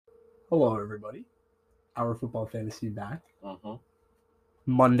Hello, everybody. Our football fantasy back. Mm-hmm.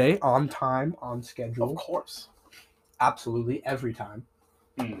 Monday, on time, on Of schedule. course. Absolutely, every time.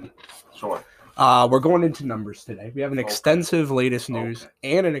 Sure. We're going into numbers today. We have an extensive latest news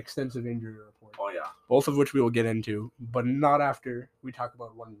and an extensive injury report. Oh, yeah. Both of which we will get into, but not after we talk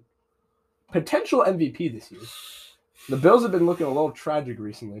about one potential MVP this year. The Bills have been looking a little tragic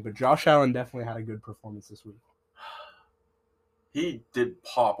recently, but Josh Allen definitely had a good performance this week. He did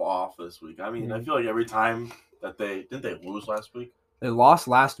pop off this week. I mean, I feel like every time that didn't they lose last week? They lost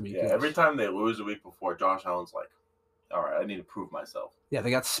last week. Yeah, yes. Every time they lose the week before, Josh Allen's like, all right, I need to prove myself. Yeah,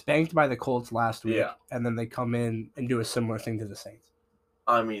 they got spanked by the Colts last week, Yeah. and then they come in and do a similar thing to the Saints.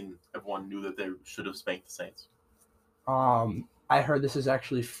 I mean, everyone knew that they should have spanked the Saints. I heard this is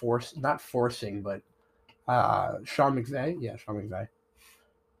actually not forcing, but Sean McVay. Yeah, Sean McVay.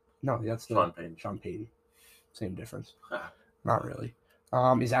 No, that's Sean Payton. Sean Payton. Same difference. Not really.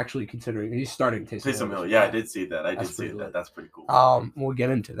 He's actually considering. He's starting Taysom Hill. Yeah, I did see that. That's pretty cool. We'll get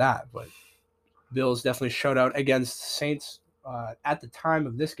into that, but Bills definitely showed out against Saints. At the time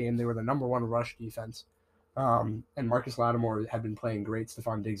of this game, they were the number one rush defense. And Marcus Lattimore had been playing great.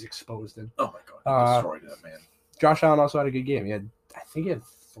 Stephon Diggs exposed him. Oh, my God. He destroyed that man. Josh Allen also had a good game. He had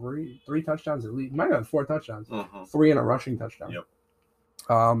three touchdowns at least. He might have had 4 touchdowns. Mm-hmm. 3 and a rushing touchdown. Yep.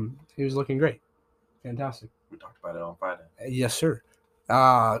 He was looking great. Fantastic. We talked about it on Friday. Yes, sir.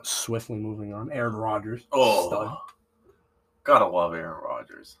 Swiftly moving on. Aaron Rodgers. Oh, stud. Gotta love Aaron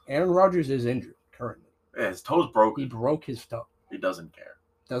Rodgers. Aaron Rodgers is injured currently. Yeah, his toe's broken. He broke his toe. He doesn't care.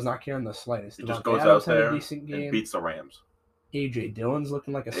 Does not care in the slightest. He just goes out there and beats the Rams. A.J. Dillon's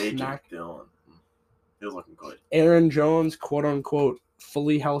looking like a snack. A.J. Dillon. He was looking good. Aaron Jones, quote-unquote,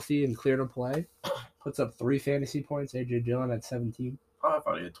 fully healthy and clear to play. Puts up 3 fantasy points. A.J. Dillon at 17. Oh, I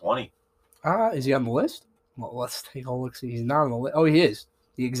thought he had 20. Is he on the list? Well, let's take a look. See, he's not on the list. Oh, he is.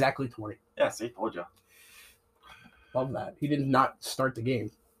 He exactly 20. Yeah, see, told you. Love that. He did not start the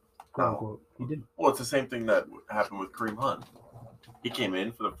game. Quote unquote. He didn't. Well, it's the same thing that happened with Kareem Hunt. He came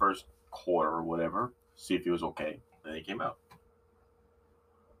in for the first quarter or whatever, see if he was okay. Then he came out.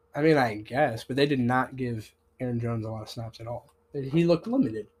 I mean, I guess, but they did not give Aaron Jones a lot of snaps at all. He looked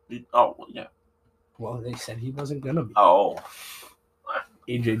limited. Yeah. Well, they said he wasn't going to be. Oh.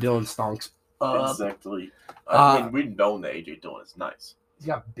 A.J. Dillon stonks. Exactly. I mean, we've known that A.J. Dillon is nice. He's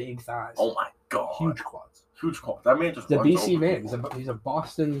got big thighs. Oh, my God. Huge quads. That man just runs BC over man. people. He's a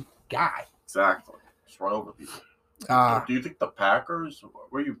Boston guy. Exactly. Just run over people. Do you think the Packers,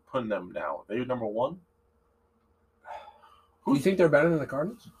 where are you putting them now? Are they number 1? Do you think they're better than the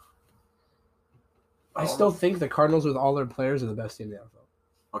Cardinals? I still think the Cardinals with all their players are the best team in the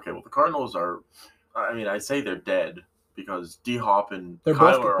NFL. Okay, well, the Cardinals are, I mean, I say they're dead because D-Hop and they're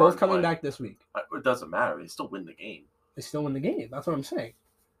Kyler both coming back this week. It doesn't matter. They still win the game. They still win the game. That's what I'm saying.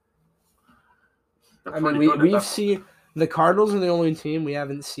 They're I mean, we've seen the Cardinals are the only team we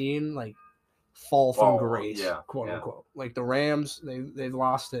haven't seen like fall from grace, quote unquote. Like the Rams, they've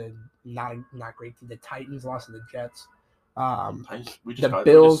lost to not great. The Titans lost to the Jets. The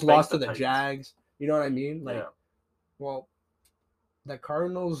Bills lost to the Jags. You know what I mean? Like, well, the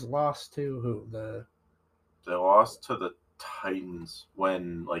Cardinals lost to who? They lost to the Titans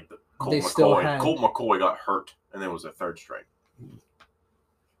when like Colt McCoy got hurt, and there was a third string.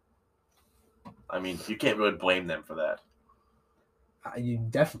 I mean, you can't really blame them for that. You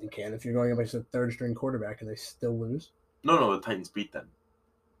definitely can if you're going up against a third-string quarterback and they still lose. No, the Titans beat them.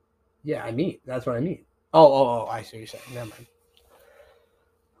 Yeah, that's what I mean. Oh, I see what you're saying. Never mind.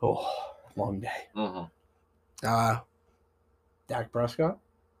 Oh, long day. Mm-hmm. Dak Prescott,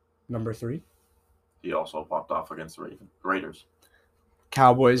 number 3. He also popped off against the Raiders.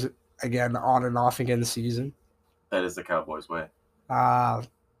 Cowboys, again, on and off again this season. That is the Cowboys' way.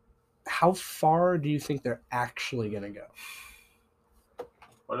 How far do you think they're actually going to go?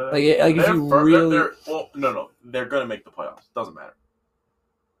 Like if you really... They're going to make the playoffs. Doesn't matter.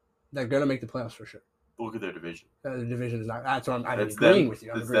 They're going to make the playoffs for sure. Look at their division. The division is not... That's what I'm agreeing with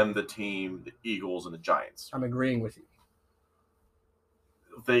you. It's them, the team, the Eagles, and the Giants. I'm agreeing with you.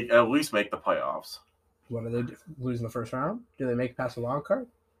 They at least make the playoffs. What do they do? Lose in the first round? Do they make it past the wild card?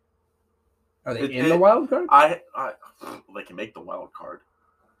 Are they in the wild card? They can make the wild card.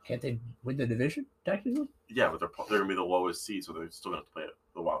 Can't they win the division, technically? Yeah, but they're going to be the lowest seed, so they're still going to play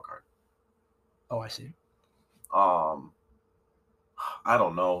the wild card. Oh, I see. I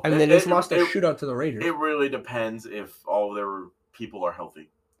don't know. I mean, they just lost a shootout to the Raiders. It really depends if all their people are healthy.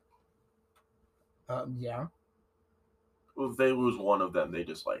 Yeah. If they lose one of them, they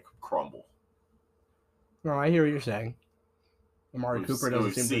just, crumble. No, I hear what you're saying. Amari Cooper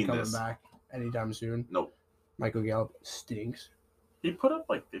doesn't seem to be coming back anytime soon. Nope. Michael Gallup stinks. He put up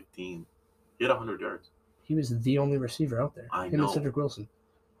like 15. He had 100 yards. He was the only receiver out there. I Him know. and Cedric Wilson.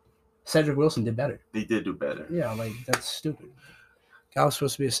 Cedric Wilson did better. They did do better. Yeah, like, that's stupid. Guy was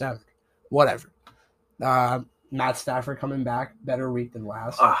supposed to be a savage. Whatever. Matt Stafford coming back. Better week than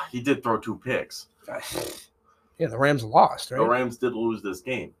last. He did throw 2 picks. Yeah, the Rams lost, right? The Rams did lose this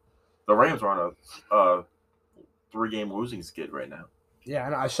game. The Rams are on a 3-game losing skid right now. Yeah,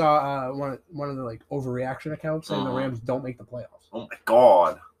 and I saw one of the like overreaction accounts saying the Rams don't make the playoffs. Oh my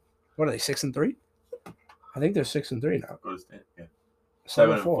god! What are they, 6-3? I think they're 6-3 now. Go to stand. Yeah.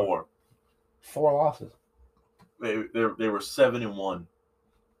 7-4. 4 losses. They were 7-1.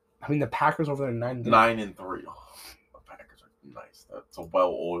 I mean, the Packers over there 9-3. 9-3. Oh, the Packers are nice. That's a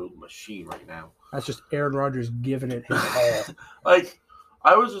well-oiled machine right now. That's just Aaron Rodgers giving it his all. Like,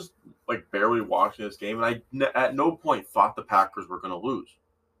 I was just like barely watching this game, and I at no point thought the Packers were going to lose.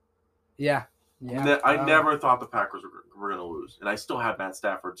 Yeah. I never thought the Packers were going to lose, and I still have Matt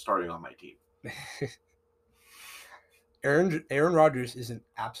Stafford starting on my team. Aaron Rodgers is an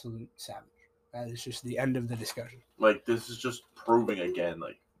absolute savage. That is just the end of the discussion. Like, this is just proving again,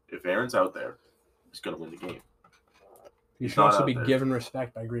 like, if Aaron's out there, he's going to win the game. He should also be given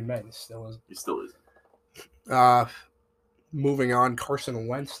respect by Green Bay. He still isn't. He still isn't. Moving on, Carson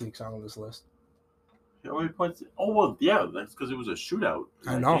Wentz sneaks on this list. How many points? Oh, well, yeah, that's because it was a shootout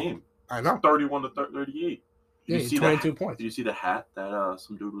in that game. I know. 31-38. Yeah, 22 points. Did you see the hat that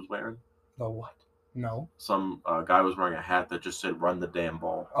some dude was wearing? The what? No. Some guy was wearing a hat that just said, "Run the damn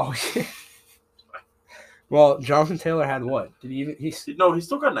ball." Oh, yeah. Well, Jonathan Taylor had what? Did he even? No, he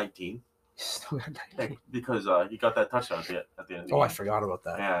still got 19. He still got 19. Because he got that touchdown at the end of the game. Oh, I forgot about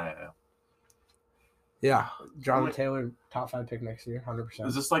that. Yeah. Jonathan Taylor, top 5 pick next year, 100%.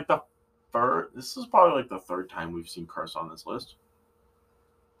 Is this like the third? This is probably like the third time we've seen Carson on this list.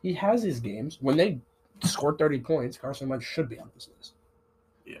 He has his games. When they score 30 points, Carson Wentz should be on this list.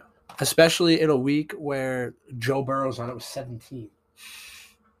 Yeah. Especially in a week where Joe Burrow's on it with 17.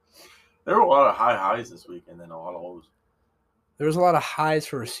 There were a lot of high highs this week, and then a lot of lows. There was a lot of highs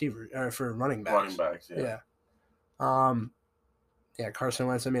for for running backs. Running backs, yeah. Yeah, Carson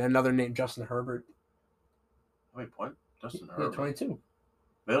Wentz. I mean, another name, Justin Herbert. Wait, what? Justin Herbert? 22.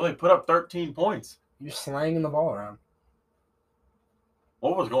 They only put up 13 points. You're slanging the ball around.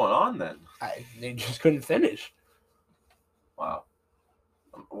 What was going on then? They just couldn't finish. Wow.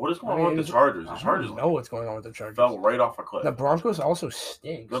 What is going on with the Chargers? The Chargers don't know what's going on with the Chargers. Fell right off a cliff. The Broncos also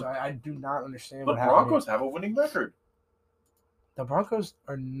stink. So I do not understand what happened. The Broncos have a winning record. The Broncos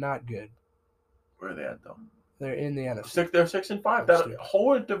are not good. Where are they at, though? They're in the NFC. They're 6-5. That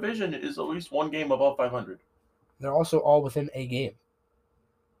whole division is at least one game above 500. They're also all within a game.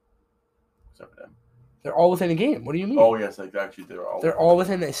 Except for them. They're all within a game. What do you mean? Oh, yes, actually, they're all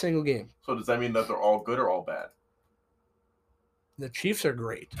within a single game. So does that mean that they're all good or all bad? The Chiefs are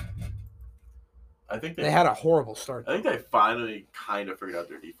great. I think they had a horrible start. I think they finally kind of figured out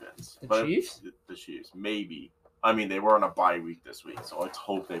their defense. Chiefs? The Chiefs, maybe. I mean, they were on a bye week this week, so let's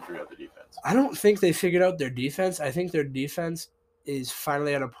hope they figure out the defense. I don't think they figured out their defense. I think their defense is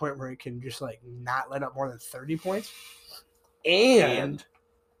finally at a point where it can just like not let up more than 30 points. And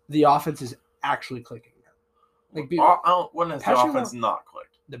the offense is actually clicking now. Like, when has the offense not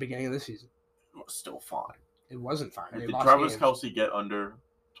clicked? The beginning of the season. It was still fine. It wasn't fine. Did Travis Kelce get under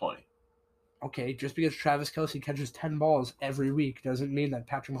 20? Okay, just because Travis Kelce catches 10 balls every week doesn't mean that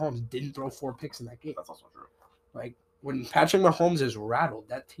Patrick Mahomes didn't throw 4 picks in that game. That's also true. Like, when Patrick Mahomes is rattled,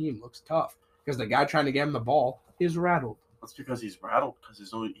 that team looks tough. Because the guy trying to get him the ball is rattled. That's because he's rattled, because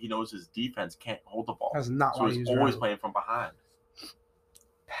he knows his defense can't hold the ball. That's not so why he's always playing from behind.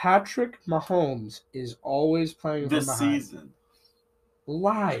 Patrick Mahomes is always playing from behind. This season.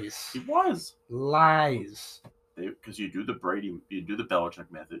 Lies. He was. Lies. Because you do the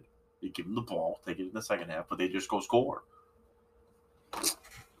Belichick method. You give him the ball, take it in the second half, but they just go score.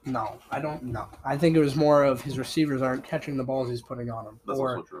 No, I don't know. I think it was more of his receivers aren't catching the balls he's putting on them. That's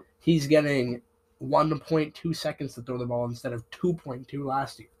also true. He's getting 1.2 seconds to throw the ball instead of 2.2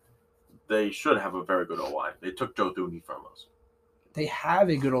 last year. They should have a very good O-line. They took Joe Thuney from us. They have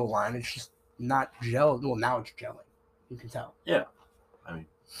a good O-line. It's just not gelled. Well, now it's gelling. You can tell. Yeah. I mean,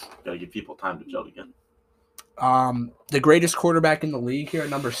 got to give people time to gel again. The greatest quarterback in the league here at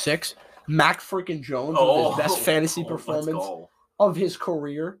number 6, Mac freaking Jones, with his best fantasy performance of his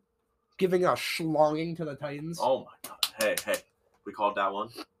career, giving a schlonging to the Titans. Oh my God! Hey, we called that one.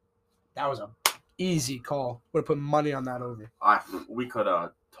 That was a easy call. Would have put money on that over. We could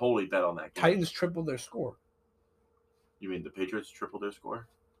totally bet on that game. Titans tripled their score. You mean the Patriots tripled their score?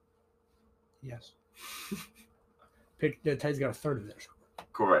 Yes. The Titans got a third of their score.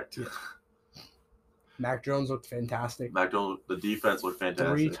 Correct. Yeah. Mac Jones looked fantastic. Mac Jones, the defense looked fantastic.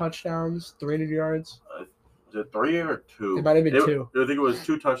 3 touchdowns, 300 yards. Was it 3 or 2? It might have been 2. I think it was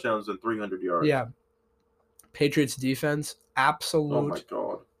 2 touchdowns and 300 yards. Yeah. Patriots defense, absolute Oh my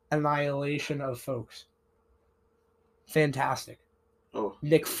God. annihilation of folks. Fantastic. Oh.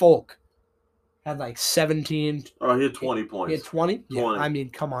 Nick Folk had like 17. Oh, he had 20 points. He had 20? 20. Yeah, I mean,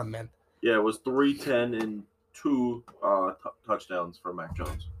 come on, man. Yeah, it was 310 and 2 touchdowns for Mac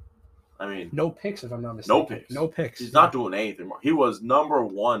Jones. I mean, no picks, if I'm not mistaken. No picks. No picks. He's not doing anything more. He was number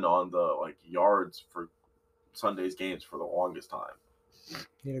 1 on the yards for Sunday's games for the longest time.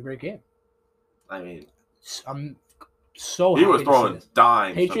 He had a great game. I mean, I'm so he happy was throwing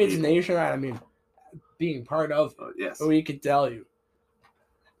dimes. Patriots Nation, I mean, being part of yes. We can tell you.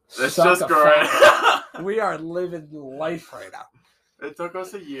 It's just great. We are living life right now. It took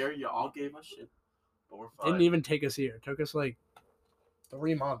us a year. You all gave us shit. But we're fine. Didn't even take us a year. It took us like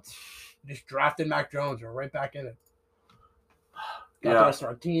 3 months. Just drafted Mac Jones. We're right back in it. Got the rest of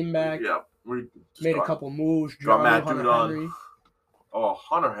our team back. Yeah. We made a couple moves. Got Matt Judon. Oh,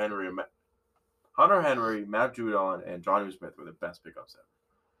 Hunter Henry, Matt Judon, and Jonnu Smith were the best pickups ever.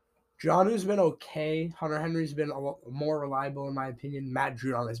 Jonnu's been okay. Hunter Henry's been a lot more reliable, in my opinion. Matt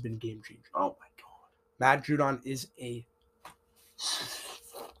Judon has been a game changer. Oh, my God. Matt Judon is a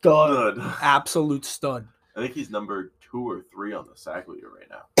stud. Absolute stud. I think he's number 2 or 3 on the sack leader right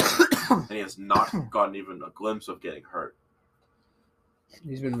now. And he has not gotten even a glimpse of getting hurt.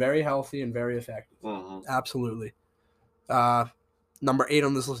 He's been very healthy and very effective. Mm-hmm. Absolutely. Number 8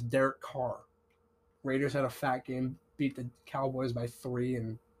 on this list, Derek Carr. Raiders had a fat game, beat the Cowboys by 3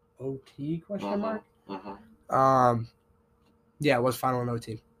 in OT, question mark? Mm-hmm. Yeah, it was final in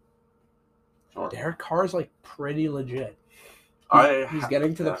OT. Sure. Derek Carr's like pretty legit. He's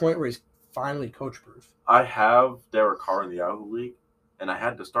getting to the point where he's finally coach-proof. I have Derek Carr in the Yahoo League, and I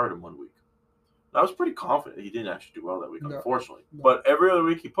had to start him 1 week. I was pretty confident he didn't actually do well that week, unfortunately. No. But every other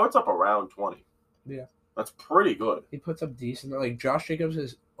week, he puts up around 20. Yeah. That's pretty good. He puts up decent. Like, Josh Jacobs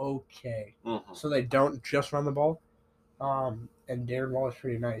is okay. Mm-hmm. So they don't just run the ball. And Darren Waller's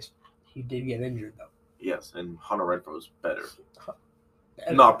pretty nice. He did get injured, though. Yes, and Hunter Renfrow is better.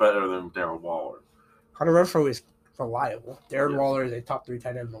 Not better than Darren Waller. Hunter Renfrow is reliable. Darren Waller is a top 3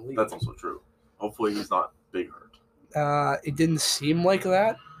 tight end in the league. That's also true. Hopefully he's not big hurt. It didn't seem like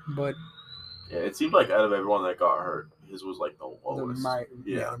that, but... Yeah, it seemed like out of everyone that got hurt, his was like the lowest.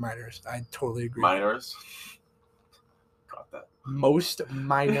 The minors. I totally agree. Minors? Got that. Most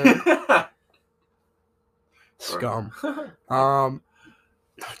minor scum.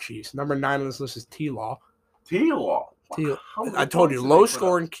 Jeez. Number 9 on this list is T-Law. T-Law? I told you, low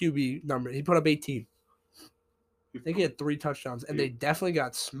scoring QB number. He put up 18. I think he had 3 touchdowns, and they definitely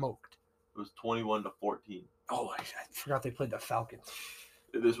got smoked. It was 21-14. Oh, I forgot they played the Falcons.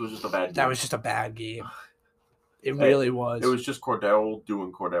 This was just a bad game. That was just a bad game. It really was. It was just Cordell doing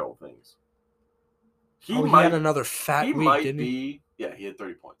Cordell things. He had another fat week, didn't he? Yeah, he had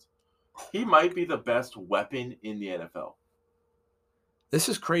 30 points. He might be the best weapon in the NFL. This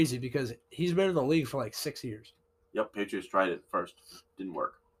is crazy because he's been in the league for like 6 years. Yep, Patriots tried it first. Didn't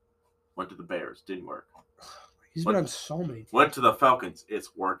work. Went to the Bears. Didn't work. He's been on so many teams. Went to the Falcons.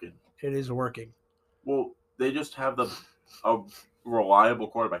 It's working. It is working. Well, they just have a reliable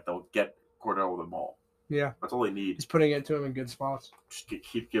quarterback that will get Cordell the ball. Yeah. That's all they need. He's putting it to him in good spots. Just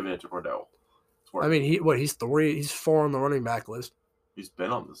keep giving it to Cordell. I mean, he's 3. He's 4 on the running back list. He's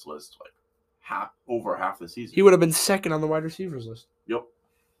been on this list like over half the season. He would have been 2nd on the wide receivers list. Yep.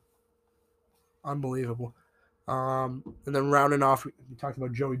 Unbelievable. And then rounding off, we talked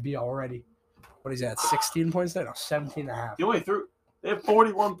about Joey B already. What is that? 16 points there? No, 17.5. He only threw. They have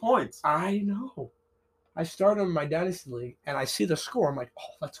 41 points. I know. I started in my dynasty league, and I see the score. I'm like,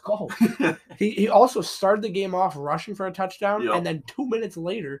 oh, let's go. He also started the game off rushing for a touchdown, and then 2 minutes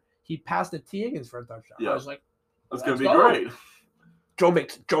later, he passed it T. Higgins for a touchdown. I was like, that's going to be great. Joe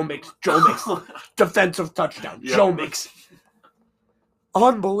Mix. Defensive touchdown. Joe Mix.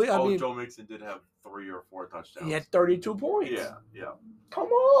 Unbelievable. I mean, Joe Mixon did have 3 or 4 touchdowns. He had 32 points. Yeah. Come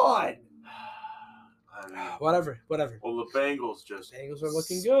on. I mean, Whatever. Well, the Bengals are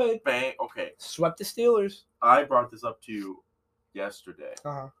looking good. Okay. Swept the Steelers. I brought this up to you yesterday.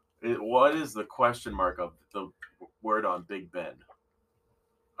 Uh-huh. What is the question mark of the word on Big Ben?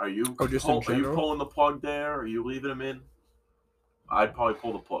 Are you pulling the plug there? Are you leaving him in? I'd probably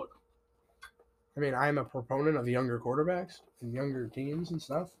pull the plug. I mean, I'm a proponent of younger quarterbacks and younger teams and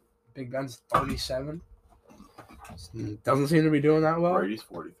stuff. Big Ben's 37. Doesn't seem to be doing that well. Brady's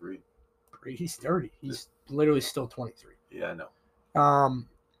 43. Brady's 30. He's literally still 23. Yeah, I know.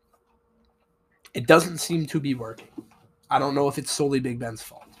 It doesn't seem to be working. I don't know if it's solely Big Ben's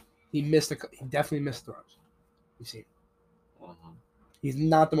fault. He definitely missed throws. You see. Mm-hmm. He's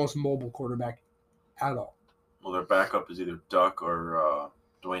not the most mobile quarterback at all. Well, their backup is either Duck or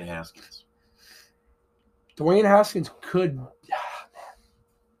Dwayne Haskins. Dwayne Haskins could.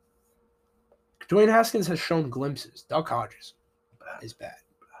 Dwayne Haskins has shown glimpses. Duck Hodges is bad.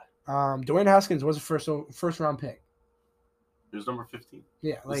 Dwayne Haskins was a first round pick. He was number 15.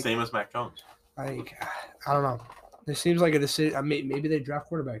 Yeah, the same as Mac Jones. I don't know. It seems like a decision. Maybe they draft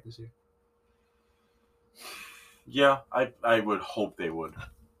quarterback this year. Yeah, I would hope they would.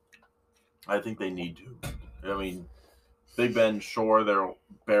 I think they need to. I mean, Big Ben, sure, they're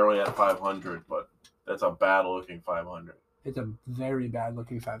barely at 500, but that's a bad-looking 500. It's a very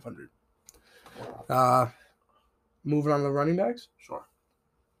bad-looking 500. Moving on to the running backs. Sure.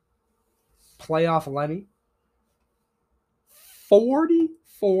 Playoff Lenny.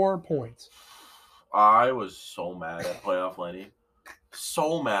 44 points. I was so mad at Playoff Lenny.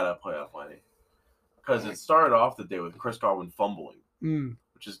 Because it started off the day with Chris Godwin fumbling,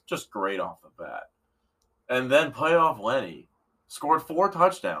 which is just great off the bat. And then Playoff Lenny scored 4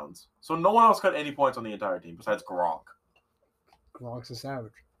 touchdowns. So no one else got any points on the entire team besides Gronk. Gronk's a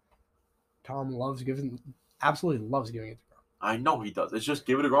savage. Tom absolutely loves giving it to Gronk. I know he does. It's just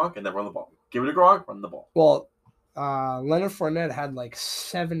give it to Gronk and then run the ball. Give it to Gronk, run the ball. Well, Leonard Fournette had like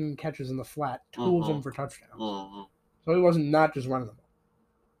 7 catches in the flat, 2 of them for touchdowns. Mm-hmm. So he wasn't not just running the ball.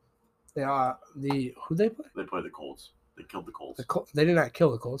 Who they play? They play the Colts. They killed the Colts. They did not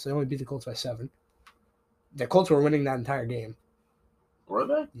kill the Colts. They only beat the Colts by 7. The Colts were winning that entire game. Were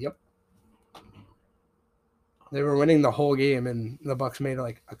they? Yep. They were winning the whole game, and the Bucs made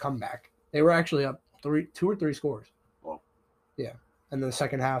like a comeback. They were actually up 2 or 3 scores. Well, yeah. And then the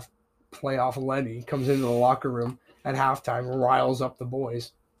second half, Playoff Lenny comes into the locker room at halftime, riles up the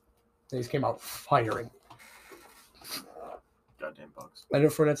boys. They just came out firing. Goddamn Bucs.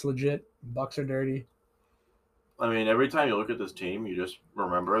 Leonard Fournette's legit. Bucs are dirty. I mean, every time you look at this team, you just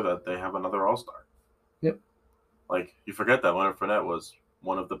remember that they have another all-star. Yep. Like, you forget that Leonard Fournette was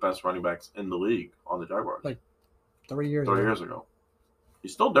one of the best running backs in the league on the Jaguars. Like 3 years ago.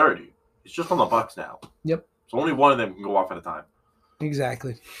 He's still dirty. He's just on the Bucs now. Yep. So only one of them can go off at a time.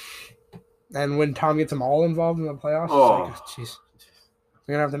 Exactly. And when Tom gets them all involved in the playoffs, it's like, jeez.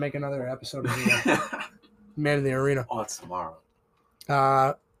 We're going to have to make another episode of the Man in the Arena. Oh, it's tomorrow.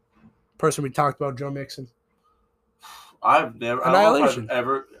 Person we talked about, Joe Mixon. Annihilation.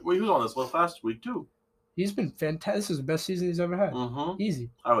 He was on this list last week, too. He's been fantastic. This is the best season he's ever had. Mm-hmm. Easy.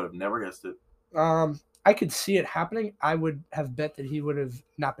 I would have never guessed it. I could see it happening. I would have bet that he would have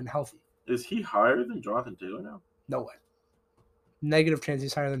not been healthy. Is he higher than Jonathan Taylor now? No way. Negative chance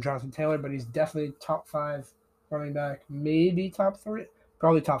he's higher than Jonathan Taylor, but he's definitely top 5 running back. Maybe top 3.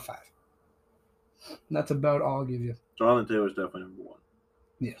 Probably top 5. That's about all I'll give you. Jonathan Taylor's definitely number 1.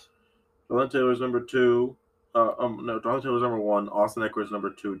 Yes. Jonathan Taylor's number 2. Jonathan Taylor's number 1. Austin Eckler's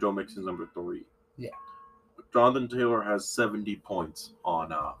number 2. Joe Mixon's number 3. Yeah. Jonathan Taylor has 70 points on.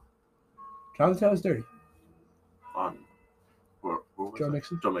 Jonathan Taylor's dirty. On. Joe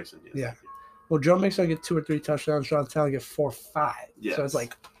Mixon? Joe Mixon, yes. Yeah. Well, Joe Mixon will get 2 or 3 touchdowns. Jonathan Taylor get 4 or 5. Yes. So it's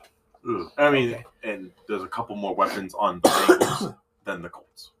like. I mean, okay. And there's a couple more weapons on the Bengals than the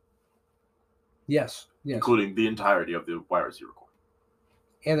Colts. Yes. Including the entirety of the wide receiver core.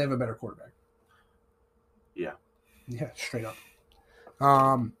 And they have a better quarterback. Yeah. Yeah, straight up.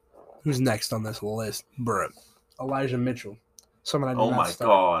 Who's next on this list? Elijah Mitchell. Someone I did not start.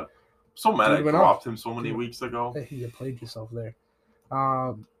 God. So mad I dropped him so many weeks ago. Hey, you played yourself there.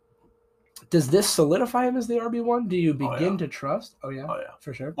 Does this solidify him as the RB1? Do you begin to trust? Oh, yeah? Oh, yeah.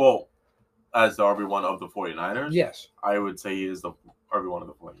 For sure. Well, as the RB1 of the 49ers? Yes. I would say he is the RB1 of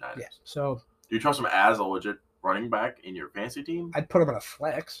the 49ers. Yeah. So, do you trust him as a legit running back in your fantasy team? I'd put him on a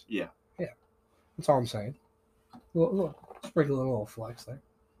flex. Yeah. Yeah. That's all I'm saying. Sprinkle a little flex there.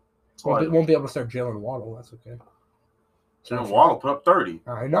 Won't be able to start Jalen Waddle. That's okay. Jalen Waddle put up 30.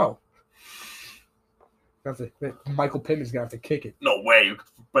 I know. Michael Pittman's going to have to kick it. No way. You're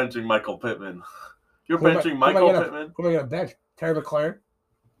benching Michael Pittman. You're benching Michael Pittman? Who am I going to bench? Terry McLaurin?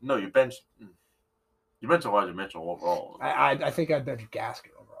 No, you bench Elijah Mitchell overall. I think I'd bench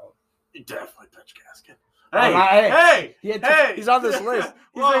Gaskin overall. You definitely bench Gaskin. Hey! He's on this list.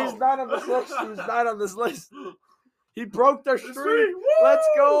 He's not on this list. He's not on this list. He broke their streak. Let's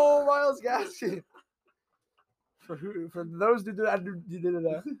go, Myles Gaskin. For those who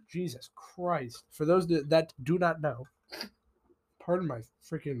do Jesus Christ. For those that do not know, pardon my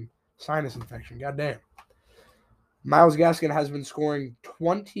freaking sinus infection. Goddamn. Myles Gaskin has been scoring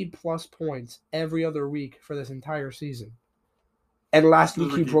 20-plus points every other week for this entire season. And last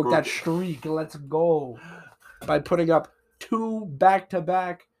week he broke that streak. Let's go. By putting up 2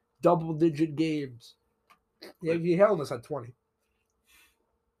 back-to-back double-digit games. Yeah, he held us at 20.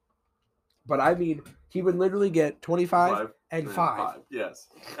 But I mean, he would literally get 25 and 5. Yes,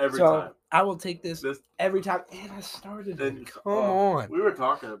 every time. I will take this every time. And I started him. Come on. We were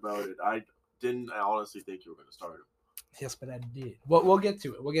talking about it. I honestly think you were going to start him. Yes, but I did. We'll get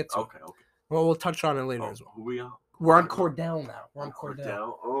to it. Okay. Well, we'll touch on it later as well. Who we on? We're on Cordell now. We're on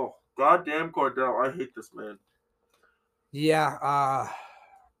Cordell. Oh, goddamn Cordell. I hate this man. Yeah.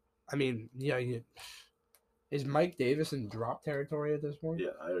 I mean, yeah. Is Mike Davis in drop territory at this point? Yeah,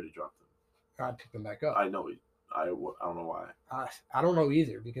 I already dropped him. I picked him back up. I know. I don't know why. I don't know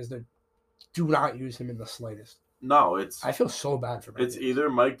either because they do not use him in the slightest. No, I feel so bad for Mike Davis. Either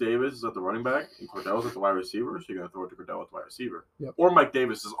Mike Davis is at the running back and Cordell's at the wide receiver, so you're going to throw it to Cordell at the wide receiver. Yep. Or Mike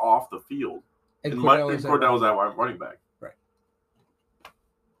Davis is off the field and Cordell's at running back. Right.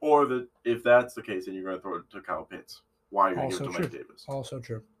 Or if that's the case, then you're going to throw it to Kyle Pitts. Why are you going to give it to Mike Davis? Also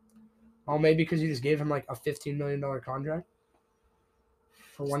true. Oh, maybe because you just gave him like a $15 million contract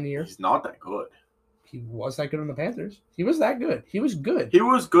for 1 year. He's not that good. He was that good on the Panthers. He was that good. He was good. He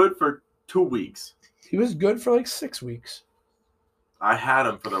was good for 2 weeks. He was good for like 6 weeks. I had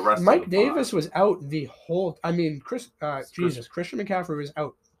him for the rest of the Mike Davis was out the whole... I mean, Christian McCaffrey was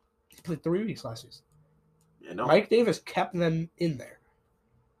out. He played 3 weeks last season. Yeah, no. Mike Davis kept them in there.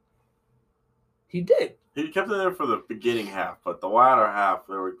 He did. He kept them there for the beginning half, but the latter half,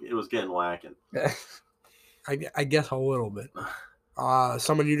 it was getting lacking. I guess a little bit.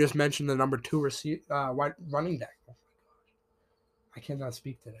 Someone you just mentioned, the number 2 running back. Oh my gosh. I cannot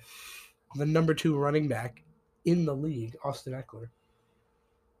speak today. The number 2 running back in the league, Austin Eckler.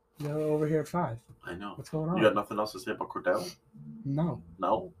 Over here at 5. I know. What's going on? You got nothing else to say about Cordell? No.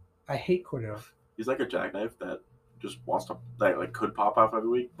 No? I hate Cordell. He's like a jackknife that just wants to, could pop off every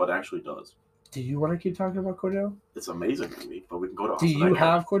week, but actually does. Do you want to keep talking about Cordell? It's amazing to me, but we can go to Austin Eckler. Do you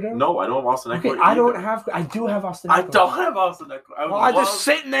have Cordell? No, I don't have Austin Eckler. Okay, I do have Austin Eckler. I don't have Austin Eckler. I'm just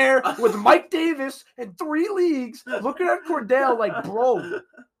sitting there with Mike Davis in 3 leagues looking at Cordell like, bro,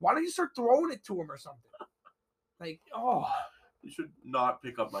 why don't you start throwing it to him or something? You should not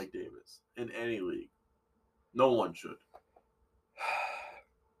pick up Mike Davis in any league. No one should.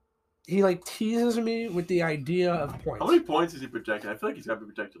 He teases me with the idea of points. How many points is he projected? I feel like he's got to be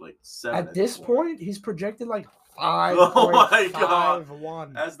projected 7. At this point, he's projected 5. Oh my god!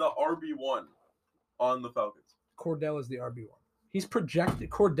 1. As the RB1 on the Falcons. Cordell is the RB1. He's projected.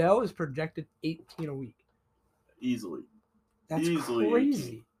 Cordell is projected 18 a week. Easily. That's crazy.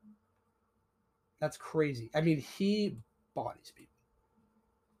 18. That's crazy. I mean, he bodies people.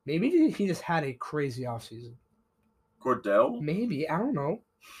 Maybe he just had a crazy offseason. Cordell? Maybe. I don't know.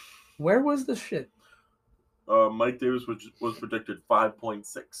 Where was the shit? Mike Davis was predicted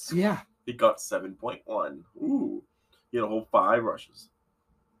 5.6. Yeah. He got 7.1. Ooh. He had a whole 5 rushes.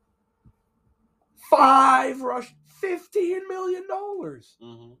 5 rushes. $15 million.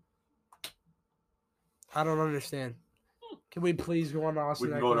 Mm-hmm. I don't understand. Can we please go on to Austin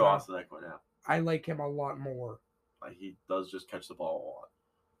Eckler? We can go to Austin Eckler now. I like him a lot more. He does just catch the ball a lot.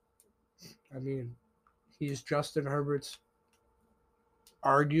 I mean, he's Justin Herbert's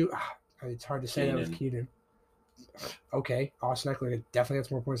it's hard to say that with Keenan. Okay, Austin Eckler definitely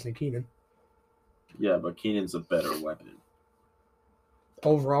has more points than Keenan. Yeah, but Keenan's a better weapon.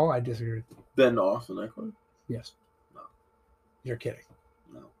 Overall, I disagree. Than Austin Eckler? Yes. No. You're kidding.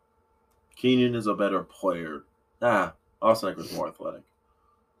 No. Keenan is a better player. Austin Eckler's more athletic.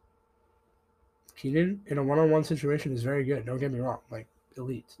 Keenan, in a one-on-one situation, is very good. Don't get me wrong.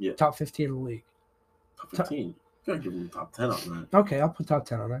 Elite. Yeah. Top 15 in the league. Top 15? You gotta give him top 10 on that. Okay, I'll put top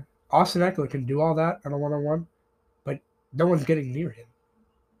 10 on that. Austin Eckler can do all that on a one-on-one, but no one's getting near him.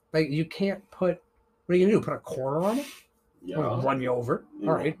 You can't put... What are you going to do? Put a corner on him? Yeah. We'll run you over.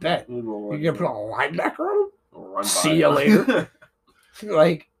 All right, bet. You're going to put a linebacker on him? See you later.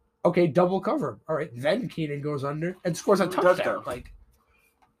 Okay, double cover him. All right, then Keenan goes under and scores a touchdown.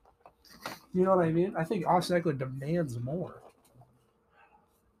 You know what I mean? I think Austin Eckler demands more.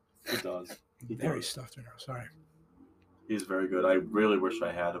 He does. Very stuffed right now. Sorry. He's very good. I really wish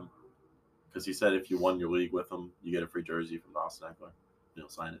I had him. Because he said if you won your league with him, you get a free jersey from Austin Eckler. He'll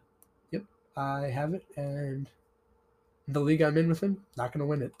sign it. Yep. I have it. And the league I'm in with him, not going to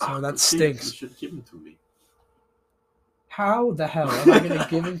win it. So that stinks. You should give him to me. How the hell am I going to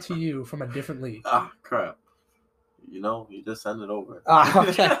give him to you from a different league? Crap. You just send it over.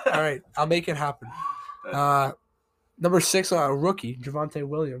 Okay. All right. I'll make it happen. Number 6, rookie, Javonte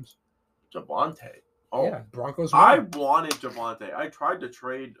Williams. Javonte? Oh. Yeah, Broncos. I wanted Javonte. I tried to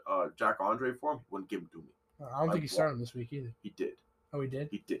trade Jack Andre for him. He wouldn't give him to me. I don't think he started him this week either. He did. Oh, he did?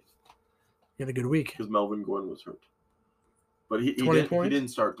 He did. He had a good week. Because Melvin Gordon was hurt. But he didn't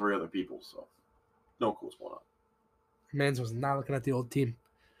start 3 other people, so no clue what's going on. Mans was not looking at the old team.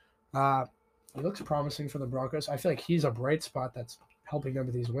 He looks promising for the Broncos. I feel like he's a bright spot that's helping them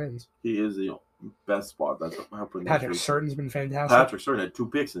with these wins. He is the best spot that's helping. Patrick Surtain's been fantastic. Patrick Surtain had 2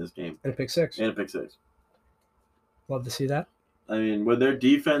 picks in this game. And a pick six. Love to see that. I mean, when their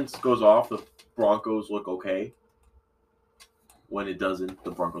defense goes off, the Broncos look okay. When it doesn't,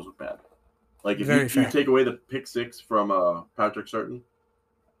 the Broncos look bad. Like, if you take away the pick 6 from Patrick Surtain,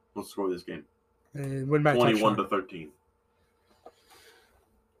 we'll score this game. And win by 21-13.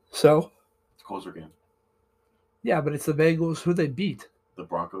 So? It's a closer game. Yeah, but it's the Bengals. Who they beat? The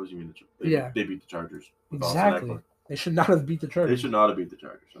Broncos? You mean they beat the Chargers. Exactly. They should not have beat the Chargers. They should not have beat the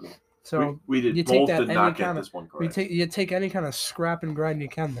Chargers. I mean, so we did not get this one correct. You take any kind of scrap and grind you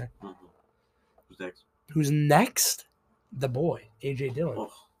can there. Mm-hmm. Who's next? Who's next? The boy, A.J. Dillon.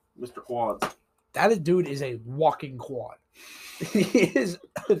 Oh, Mr. Quads. That dude is a walking quad. He is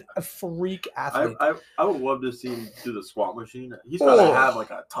a freak athlete. I would love to see him do the squat machine. He's got to have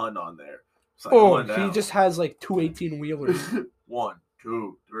like a ton on there. Like he just has like 2 18-wheelers. 1,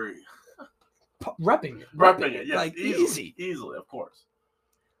 2, 3. Repping it. Yes, like easily, of course.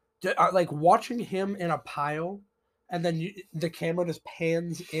 Like watching him in a pile, and then the camera just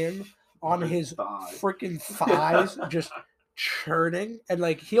pans in on his freaking thighs, just churning, and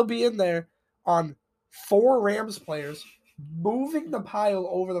like he'll be in there on 4 Rams players, moving the pile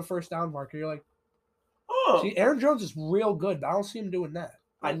over the first down marker. You're like, see, Aaron Jones is real good, but I don't see him doing that.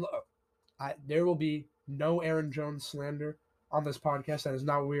 There will be no Aaron Jones slander on this podcast. That is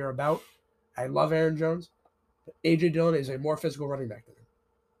not what we are about. I love Aaron Jones, but A.J. Dillon is a more physical running back than him.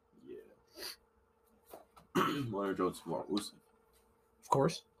 Yeah. Aaron Jones is more elusive. Of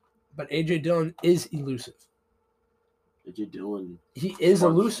course. But A.J. Dillon is elusive. A.J. Dillon... He is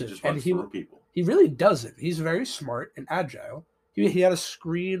elusive. And he really does it. He's very smart and agile. He had a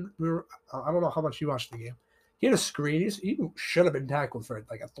screen. I don't know how much you watched the game. He had a screen. He should have been tackled for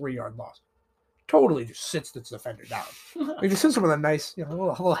like a 3-yard loss. Totally just sits the defender down. Like, just sits him with a nice, a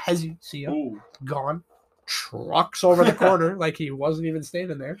little hezzy, see him, gone, trucks over the corner like he wasn't even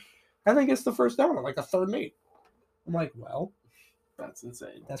standing there, and then gets the first down on like a 3rd and 8. I'm like, well, that's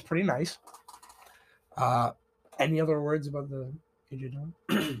insane. That's pretty nice. Any other words about the AJ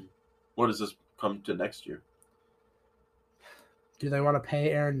Dillon? What does this come to next year? Do they want to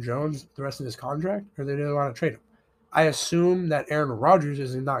pay Aaron Jones the rest of his contract, or do they want to trade him? I assume that Aaron Rodgers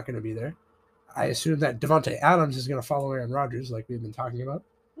is not going to be there. I assume that Devontae Adams is going to follow Aaron Rodgers, like we've been talking about.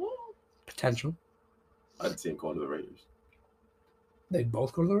 Potential. I'd see him going to the Raiders. They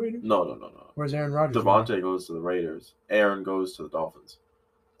both go to the Raiders? No. Where's Aaron Rodgers? Devontae goes to the Raiders. Aaron goes to the Dolphins.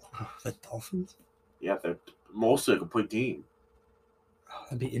 The Dolphins? Yeah, they're mostly a complete team.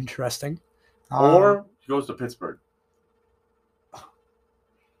 That'd be interesting. Or he goes to Pittsburgh.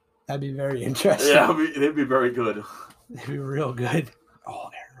 That'd be very interesting. Yeah, they'd be very good. They'd be real good. Oh,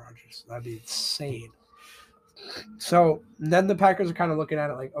 Aaron Rodgers. That'd be insane. So then the Packers are kind of looking at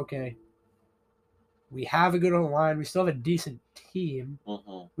it like, okay, we have a good line. We still have a decent team.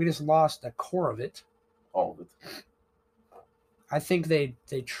 Mm-hmm. We just lost the core of it. All of it. I think they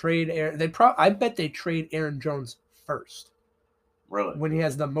trade Aaron. I bet they trade Aaron Jones first. Really? When he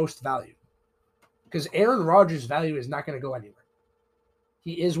has the most value. Because Aaron Rodgers' value is not going to go anywhere.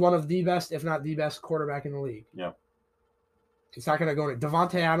 He is one of the best, if not the best, quarterback in the league. Yeah. It's not going to go in.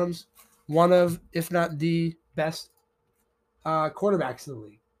 Devontae Adams, one of, if not the best quarterbacks in the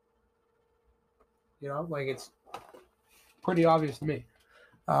league. Like it's pretty obvious to me.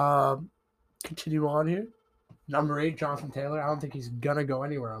 Continue on here. Number 8, Jonathan Taylor. I don't think he's going to go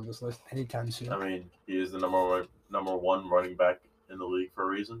anywhere on this list anytime soon. I mean, he is the number one running back in the league for a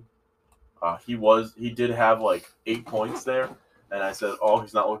reason. He did have like 8 points there. And I said, oh,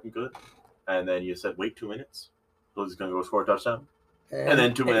 he's not looking good. And then you said, wait 2 minutes. So he's going to go score a touchdown. And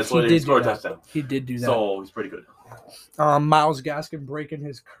then 2 minutes later, he scored a touchdown. He did do that. So he's pretty good. Myles Gaskin breaking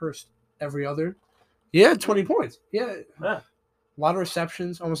his cursed every other. Yeah, 20 points. Yeah. A lot of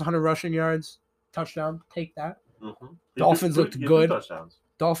receptions, almost 100 rushing yards. Touchdown. Take that. Mm-hmm. Dolphins looked good.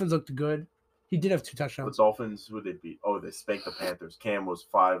 Dolphins looked good. He did have 2 touchdowns. The Dolphins, who did they beat? Oh, they spanked the Panthers. Cam was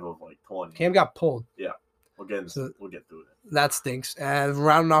 5 of like 20. Cam got pulled. Yeah. We'll get through it. That stinks. And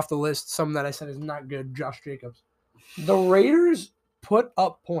rounding off the list, something that I said is not good, Josh Jacobs. The Raiders put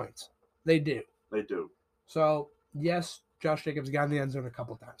up points. They do. They do. So, yes, Josh Jacobs got in the end zone a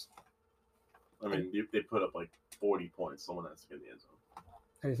couple times. I mean, they put up like 40 points. Someone has to get in the end zone.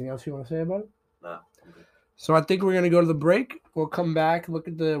 Anything else you want to say about it? No, I'm good. So I think we're going to go to the break. We'll come back, look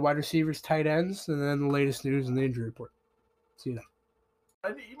at the wide receivers, tight ends, and then the latest news and the injury report. See you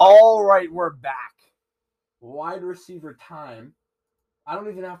then. All right, we're back. wide receiver time. I don't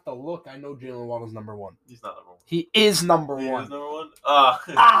even have to look. I know Jalen Waddle's number one. He's not number one. He is number one. He is number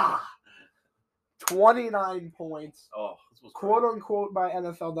one? 29 points. Oh, this was quote unquote by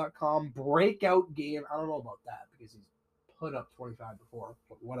NFL.com. Breakout game. I don't know about that because he's put up 25 before,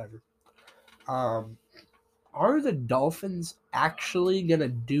 but whatever. Are the Dolphins actually going to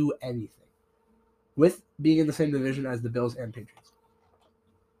do anything with being in the same division as the Bills and Patriots?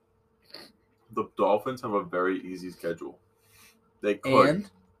 The Dolphins have a very easy schedule. They could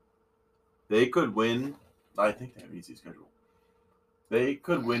win. I think they have an easy schedule. They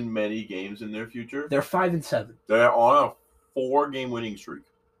could win many games in their future. They're 5-7. They're on a 4-game winning streak.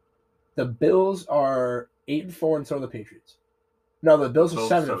 The Bills are 8-4, and so are the Patriots. No, the Bills are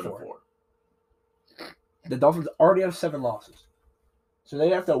 7-4. The Dolphins already have 7 losses, so they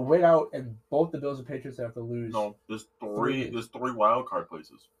have to win out, and both the Bills and Patriots have to lose. No, there's three wild card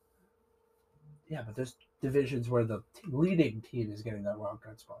places. Yeah, but there's divisions where the leading team is getting that wild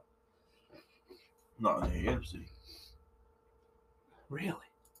card spot. Not in the AFC. Really?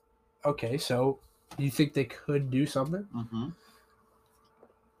 Okay, so you think they could do something? Mm-hmm.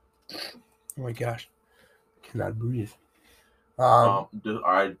 Oh my gosh, cannot breathe.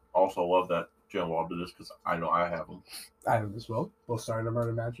 I also love that Jalen Waddle did this because I know I have him. I have him as well. We'll start him, I'd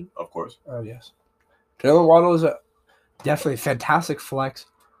imagine. Of course. Oh yes, Jalen Waddle is definitely a fantastic flex.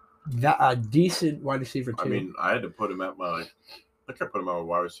 A decent wide receiver too. I mean, I had to put him at my. I think I put him at my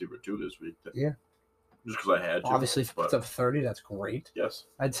wide receiver 2 this week. Yeah. Just because I had to. Obviously, if he puts up 30, that's great. Yes.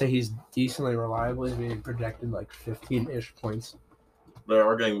 I'd say he's decently reliable. He's being projected like 15-ish points. They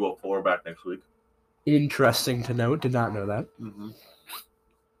are getting Will Fuller back next week. Interesting to note. Did not know that. Mm-hmm.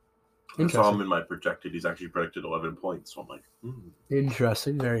 I saw him in my projected. He's actually predicted 11 points. So I'm like,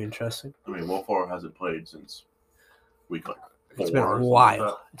 Interesting. Very interesting. I mean, Will Fuller hasn't played since week 4. It's been a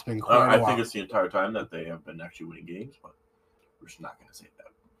while. It's been quite a while. I think it's the entire time that they have been actually winning games, but we're just not going to say that.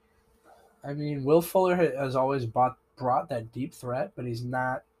 I mean, Will Fuller has always brought that deep threat, but he's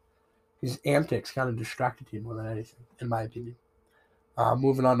not. His antics kind of distracted him more than anything, in my opinion.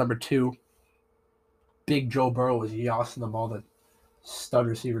 Moving on, number 2. Big Joe Burrow was yossing the ball to stud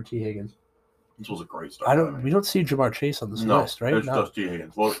receiver T. Higgins. This was a great start. We don't see Jamar Chase on this list, right? It's just T.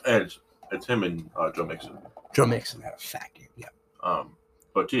 Higgins. Well, it's him and Joe Mixon. Joe Mixon had a fat game, yeah.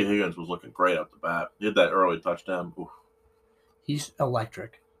 But T. Higgins was looking great out the bat. He had that early touchdown. Oof. He's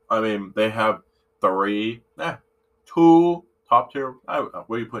electric. I mean, they have 2 top tier. Where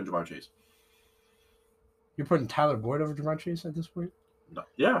are you putting Jamar Chase? You're putting Tyler Boyd over Jamar Chase at this point? No.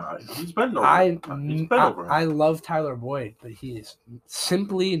 Yeah, he's been over. He's been over him. I love Tyler Boyd, but he is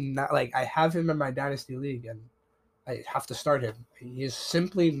simply not like I have him in my dynasty league, and I have to start him. He is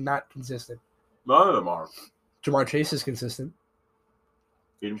simply not consistent. None of them are. Jamar Chase is consistent.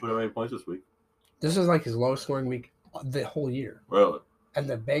 He didn't put up any points this week. This is like his lowest scoring week the whole year. Really? And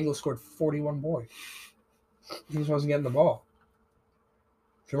the Bengals scored 41 points. He just wasn't getting the ball.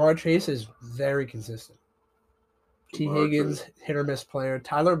 Jamar Chase is very consistent. T. Higgins, hit or miss player.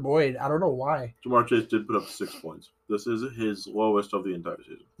 Tyler Boyd, I don't know why. Jamar Chase did put up 6 points. This is his lowest of the entire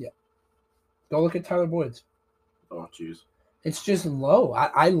season. Yeah. Go look at Tyler Boyd's. Oh, jeez. It's just low.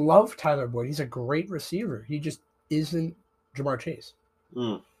 I love Tyler Boyd. He's a great receiver. He just isn't Jamar Chase.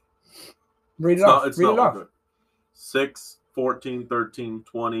 Read it off. Read it off. 6, 14, 13,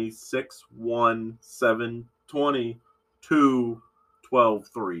 20, 6, 1, 7, 20, 2, 12,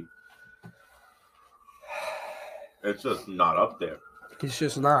 3. It's just not up there. He's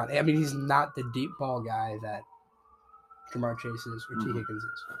just not. I mean, he's not the deep ball guy that Jamar Chase is or T. Higgins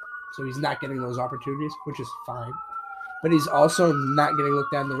is. So he's not getting those opportunities, which is fine. But he's also not getting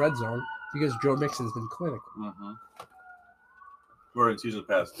looked at in the red zone because Joe Mixon's been clinical. Where in season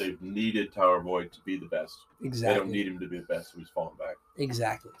past, they've needed Tyler Boyd to be the best. Exactly. They don't need him to be the best, so he's falling back.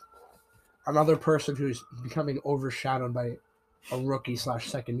 Exactly. Another person who's becoming overshadowed by a rookie /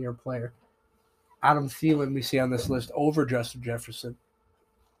 second-year player. Adam Thielen we see on this list over Justin Jefferson.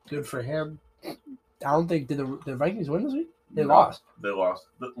 Good for him. I don't think did the Vikings win this week? They lost. They lost.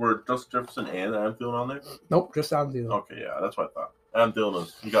 Were Justin Jefferson and Adam Thielen on there? Nope, just Adam Thielen. Okay, yeah, that's what I thought. Adam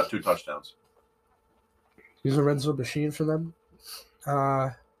Thielen he got 2 touchdowns. He's a red zone machine for them.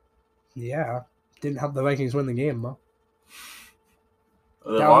 Yeah. Didn't help the Vikings win the game, though.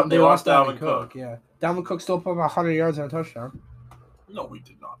 They lost Dalvin Cook. Yeah. Dalvin Cook still put up 100 yards and a touchdown. No, he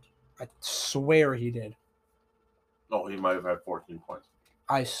did not. I swear he did. No, he might have had 14 points.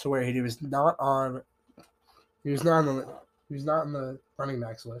 I swear he was not on. He was not on the running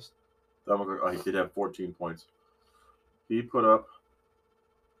backs list. He did have 14 points. He put up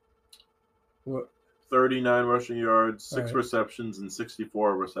 39 rushing yards, 6 receptions, and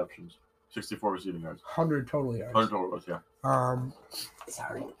 64 receptions. 64 receiving yards. 100 total yards. 100 total yards, yeah.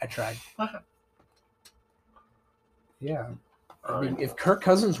 Sorry, I tried. Yeah. I mean, if Kirk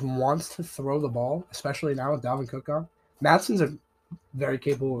Cousins wants to throw the ball, especially now with Dalvin Cook on, Matson's a very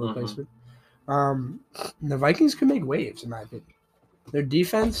capable replacement. The Vikings could make waves, in my opinion. Their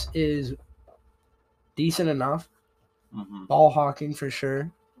defense is decent enough. Ball hawking for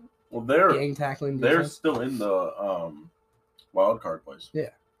sure. Well, they're gang tackling defense. They're defense. still in the wild card place. Yeah.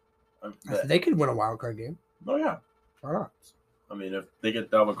 They could win a wild card game. Oh, yeah. Why not? I mean, if they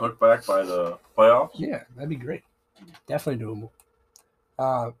get Dalvin Cook back by the playoffs. Yeah, that'd be great. Definitely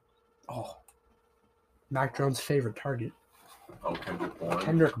doable. Mac Jones' favorite target. Oh,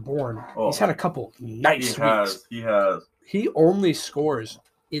 Kendrick Bourne. Oh, he's had a couple nice weeks. He has. He only scores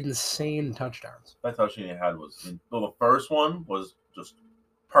insane touchdowns. That touchdown he had was... Well, the first one was just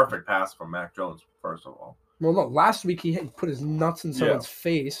perfect pass from Mac Jones, first of all. Well, no, last week he put his nuts in someone's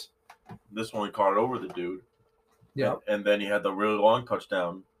face. This one he caught it over the dude. Yeah. And then he had the really long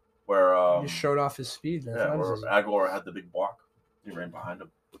touchdown where... he showed off his speed. Where Aguilar had the big block. He ran behind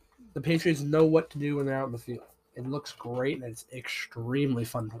him. The Patriots know what to do when they're out in the field. It looks great, and it's extremely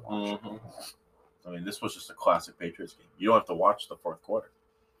fun to watch. I mean, this was just a classic Patriots game. You don't have to watch the fourth quarter.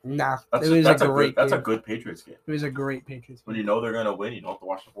 Nah, that's a good Patriots game. It was a great Patriots game. When you know they're going to win, you don't have to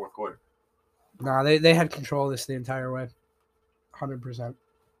watch the fourth quarter. Nah, they had control of this the entire way. 100%.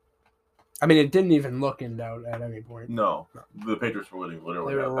 I mean, it didn't even look in doubt at any point. No. The Patriots were winning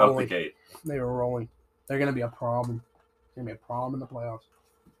literally out the gate. They were rolling. They're going to be a problem. It's going to be a problem in the playoffs.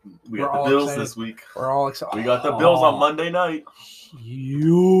 We got the Bills this week. We're all excited. We got the Bills on Monday night.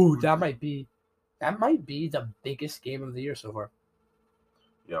 Huge. That might be the biggest game of the year so far.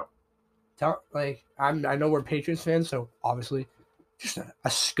 Yeah. I know we're Patriots fans, so obviously just a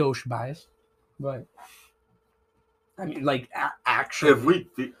skosh bias, but I mean, actually, if we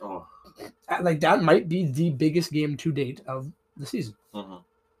that might be the biggest game to date of the season.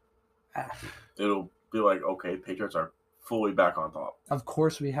 It'll be like, okay, Patriots are fully back on top. Of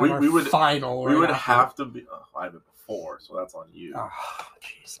course, we have our final. We would have to be. I have it before, so that's on you. Oh,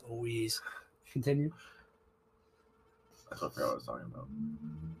 jeez, Louise. Continue. That's what I was talking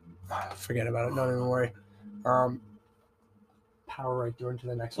about. Forget about it. Don't even worry. Power right through into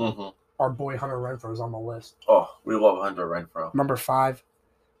the next one. Our boy Hunter Renfrow is on the list. Oh, we love Hunter Renfrow. Number 5.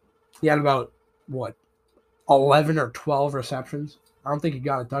 He had about 11 or 12 receptions. I don't think he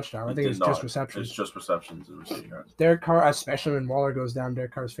got a touchdown. I think it's just receptions. It's just receptions and receiving yards. Derek Carr, especially when Waller goes down,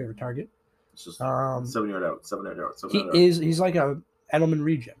 Derek Carr's favorite target. It's just 7-yard out, 7-yard out. He's like a Edelman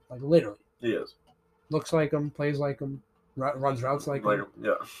regen, like literally. He is. Looks like him, plays like him, runs routes like him.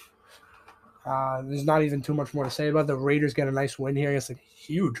 Yeah. There's not even too much more to say about it. The Raiders get a nice win here. It's a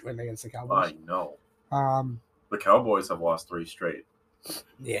huge win against the Cowboys. I know. The Cowboys have lost 3 straight.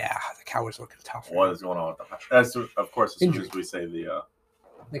 Yeah, the Cowboys looking tough. What is going on with them? Of course, as soon as we say the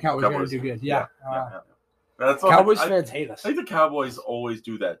Cowboys are going to do good. Yeah. That's Cowboys fans hate us. I think the Cowboys always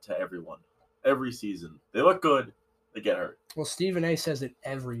do that to everyone. Every season. They look good. They get hurt. Well, Stephen A. says it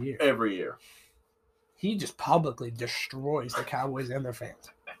every year. Every year. He just publicly destroys the Cowboys and their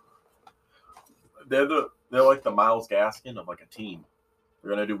fans. They're like the Myles Gaskin of like a team. They're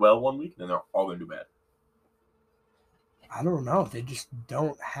going to do well one week, and then they're all going to do bad. I don't know. They just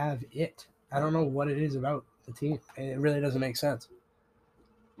don't have it. I don't know what it is about the team. It really doesn't make sense.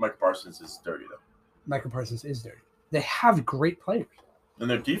 Micah Parsons is dirty, though. Micah Parsons is dirty. They have great players. And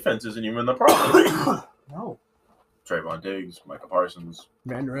their defense isn't even the problem. No. Trayvon Diggs, Micah Parsons.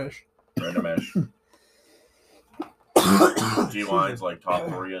 Random Mesh. G-line's like top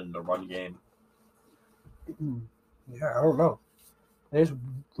 3 in the run game. Yeah, I don't know. They're just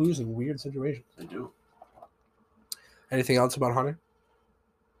losing weird situations. They do. Anything else about Hunter?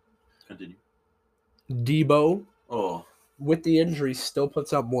 Continue. Debo. Oh. With the injury, still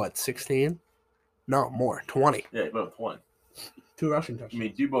puts up 16? No, more. 20. Yeah, he put up 20. 2 rushing touchdowns. I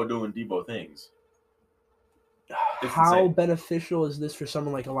mean, Debo doing Debo things. How beneficial is this for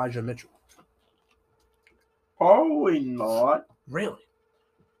someone like Elijah Mitchell? Probably not. Really?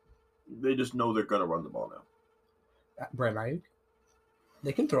 They just know they're going to run the ball now. Brent Ayuk?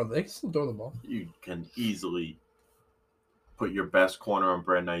 They can still throw the ball. You can easily put your best corner on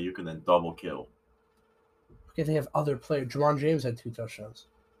Brent Ayuk and then double kill. Okay, they have other players. Juwan James had 2 touchdowns.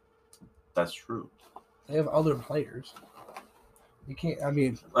 That's true. They have other players. You can't. I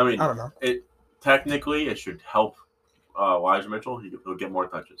mean, I don't know. Technically, it should help Elijah Mitchell. He'll get more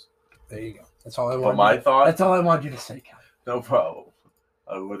touches. There you go. That's all I want. That's all I want you to say, Cal. No problem.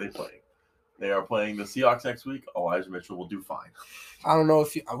 Who are they playing? They are playing the Seahawks next week. Elijah Mitchell will do fine. I don't know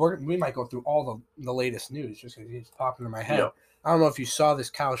if we might go through all the latest news just because it's popping in my head. Yep. I don't know if you saw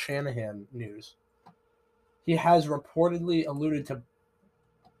this Kyle Shanahan news. He has reportedly alluded to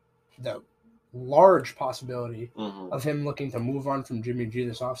the large possibility of him looking to move on from Jimmy G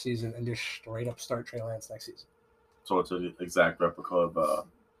this offseason and just straight up start Trey Lance next season. So it's an exact replica of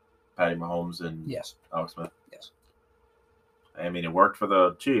Patty Mahomes and Alex Smith? Yes. I mean, it worked for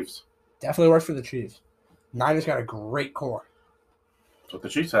the Chiefs. Definitely worked for the Chiefs. Niners got a great core. That's what the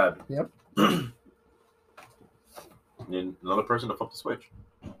Chiefs had. Yep. Need another person to flip the switch.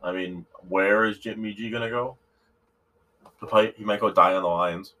 I mean, where is Jimmy G going to go? He might go die on the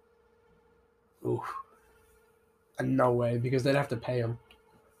Lions. Ooh. No way, because they'd have to pay him.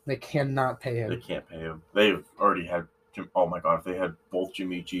 They cannot pay him. They can't pay him. They've already had oh my god, if they had both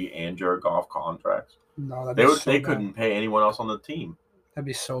Jimmy G and Jared Goff contracts. No, they couldn't pay anyone else on the team. That'd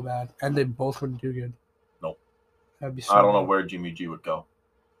be so bad. And they both wouldn't do good. Nope. That'd be so I don't know where Jimmy G would go.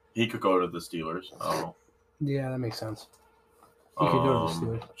 He could go to the Steelers. I don't know. Yeah, that makes sense. He could go to the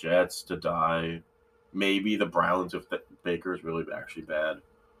Steelers. Jets to die. Maybe the Browns if Baker is really actually bad.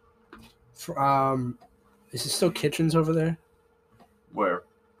 Is it still Kitchens over there? Where?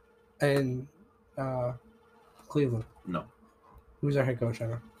 In Cleveland. No. Who's our head coach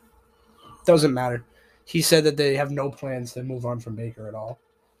now? Doesn't matter. He said that they have no plans to move on from Baker at all.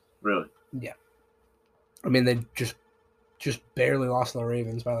 Really? Yeah. I mean, they just barely lost to the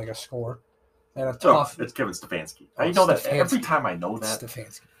Ravens by like a score. They had a tough. It's Kevin Stefanski. I know that every time I know that.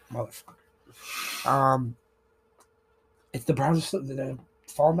 Stefanski, motherfucker. If the Browns are still, they're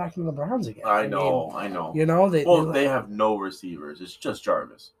falling back into the Browns again. I know. You know they have no receivers. It's just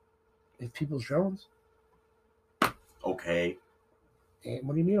Jarvis. It's Peoples-Jones. Okay.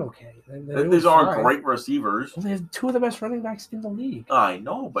 What do you mean, okay? These aren't great receivers. Well, they have two of the best running backs in the league. I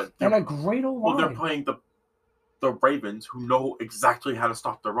know, but and a great O-line. Well, they're playing the Ravens, who know exactly how to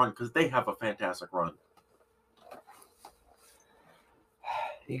stop the run because they have a fantastic run.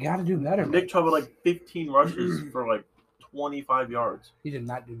 You got to do better. Nick Chubb had like 15 rushes for like 25 yards. He did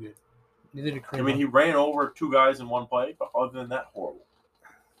not do good. Neither did Kareem. I mean, he ran over two guys in one play, but other than that, horrible.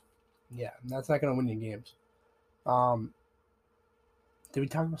 Yeah, that's not going to win you games. Did we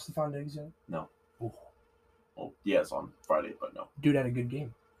talk about Stephon Diggs yet? No. Ooh. Well, yes, on Friday, but no. Dude had a good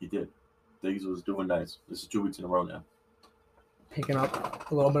game. He did. Diggs was doing nice. This is 2 weeks in a row now. Picking up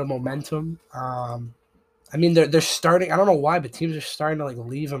a little bit of momentum. I mean, they're starting. I don't know why, but teams are starting to like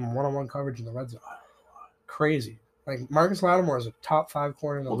leave him one-on-one coverage in the red zone. Crazy. Like Marcus Lattimore is a top 5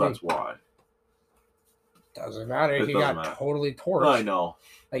 corner in the league. Well, that's why. Doesn't matter. He got totally torched. I know.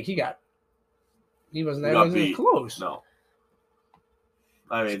 Like he wasn't even close. No.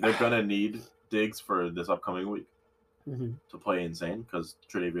 I mean, they're gonna need Diggs for this upcoming week to play insane because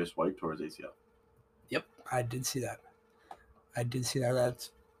Tre'Davious White tore his ACL. Yep, I did see that.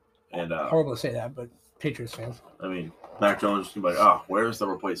 That's and horrible to say that, but Patriots fans. I mean, Mac Jones is like, where's the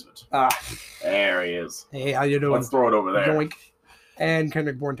replacement? There he is. Hey, how you doing? Let's throw it over there. Yoink. And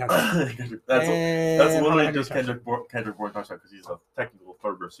Kendrick Bourne touchdown. that's literally just Kendrick Bourne touchdown because he's a technical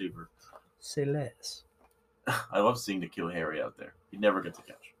third receiver. Say less. I love seeing N'Keal Harry out there. He never gets a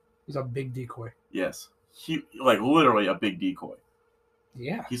catch. He's a big decoy. Yes. He literally a big decoy.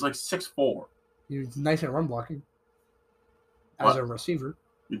 Yeah. He's like 6'4". He's nice at run blocking. As a receiver.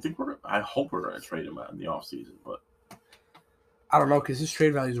 I hope we're going to trade him out in the offseason, but I don't know because his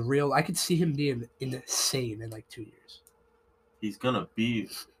trade value is real. I could see him being insane in like 2 years. He's going to be.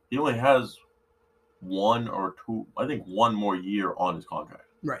 He only has one more year on his contract.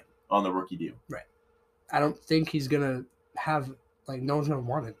 Right. On the rookie deal. Right. I don't think he's going to have, no one's going to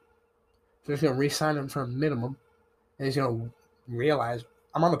want it. They're just going to re-sign him for a minimum, and he's going to realize,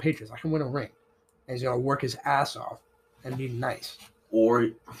 I'm on the Patriots, I can win a ring. And he's going to work his ass off and be nice. Or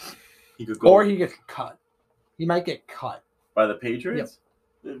he could go. Or he gets cut. He might get cut. By the Patriots?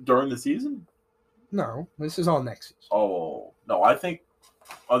 Yep. During the season? No, this is all next season. Oh, no, I think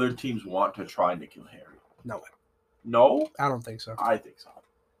other teams want to try N'Keal Harry. No way. No? I don't think so. I think so.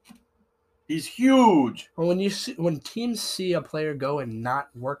 He's huge. Well, when teams see a player go and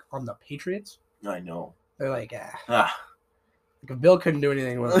not work on the Patriots, I know. They're like, Like if Bill couldn't do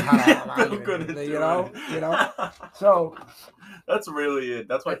anything with him, Bill couldn't you know? So that's really it.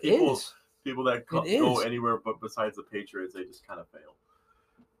 That's why people that go anywhere but besides the Patriots, they just kind of fail.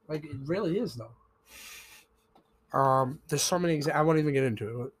 Like it really is though. There's so many I won't even get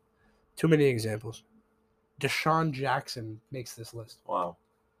into it. Too many examples. Deshaun Jackson makes this list. Wow.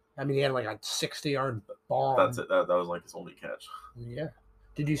 I mean, he had like a 60-yard bomb. That's it. That was like his only catch. Yeah.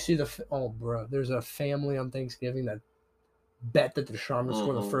 Did you see there's a family on Thanksgiving that bet that Deshaun would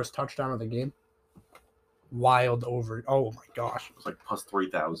score the first touchdown of the game. Wild over. Oh my gosh. It was like plus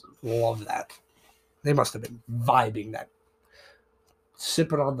 3,000. Love that. They must have been vibing that.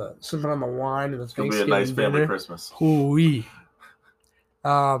 Sipping on the wine and the Thanksgiving It'll be a nice family dinner. Christmas. Hoo-wee.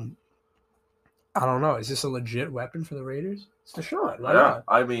 I don't know. Is this a legit weapon for the Raiders? It's Deshaun. Why not?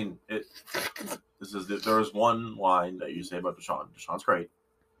 I mean, there is one line that you say about Deshaun. Deshaun's great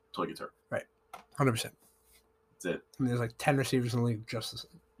until he gets hurt. Right. 100%. That's it. I mean, there's like 10 receivers in the league just the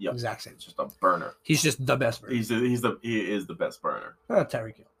same. Yep. Exact same. It's just a burner. He's just the best burner. He is the best burner.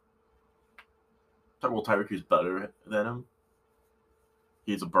 Tyreek Hill. Well, Tyreek Hill's better than him.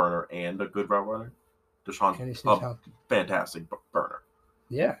 He's a burner and a good route runner. Deshaun's a fantastic burner.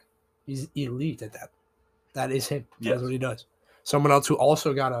 Yeah. He's elite at that. That is him. Yes. That's what he does. Someone else who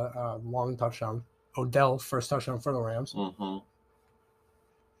also got a long touchdown. Odell, first touchdown for the Rams. Mm-hmm.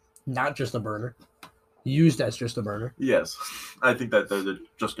 Not just a burner. Used as just a burner. Yes. I think that they're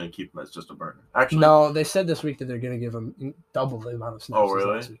just going to keep him as just a burner. Actually, no, they said this week that they're going to give him double the amount of snaps. Oh,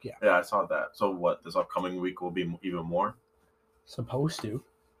 really? Last week. Yeah. Yeah, I saw that. So what, this upcoming week will be even more? Supposed to.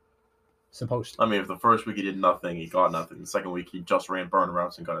 I mean, if the first week he did nothing, he got nothing. The second week he just ran burn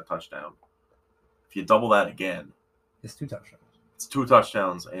routes and got a touchdown. If you double that again, it's 2 touchdowns. It's 2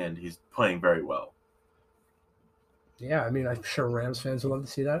 touchdowns, and he's playing very well. Yeah, I mean, I'm sure Rams fans would love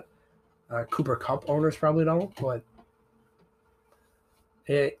to see that. Cooper Kupp owners probably don't, but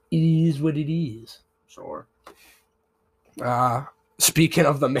it is what it is. Sure. Speaking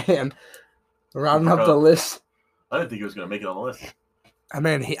of the man, rounding up the list. I didn't think he was going to make it on the list. I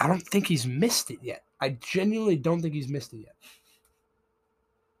don't think he's missed it yet. I genuinely don't think he's missed it yet.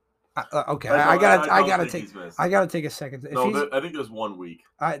 Okay, I gotta take a second. I think there's 1 week.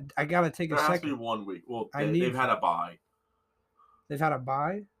 I gotta take a second. There has to be 1 week. Well, they've had a bye. They've had a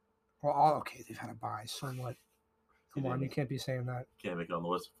bye? Well, okay, they've had a bye. So what? Come on, you can't be saying that. Can't make it on the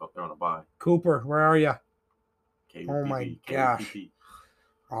list if they're on a bye. Cooper, where are you? KUPP, oh my gosh.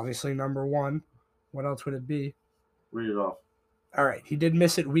 Obviously number 1. What else would it be? Read it off. All right, he did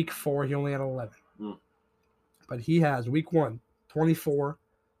miss it week 4. He only had 11. But he has week 1, 24,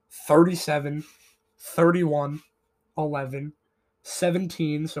 37, 31, 11,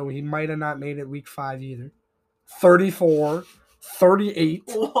 17. So he might have not made it week 5 either. 34, 38.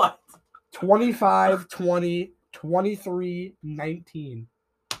 What? 25, 20, 23, 19.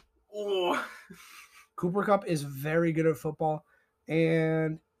 Oh. Cooper Kupp is very good at football.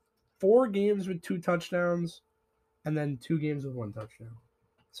 And 4 games with 2 touchdowns. And then 2 games with 1 touchdown.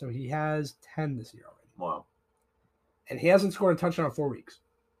 So he has 10 this year already. Wow. And he hasn't scored a touchdown in 4 weeks.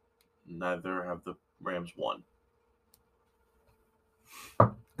 Neither have the Rams won.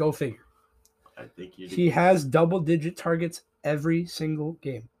 Go figure. I think he has double-digit targets every single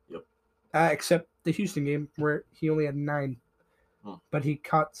game. Yep. Except the Houston game where he only had 9. But he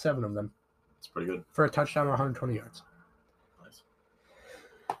caught 7 of them. That's pretty good. For a touchdown of 120 yards. Nice.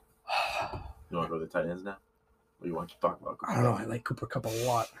 You want to go to the tight ends now? What do you want to talk about? I don't know. I like Cooper Kupp a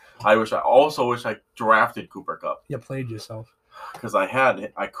lot. I also wish I drafted Cooper Kupp. You played yourself. Because I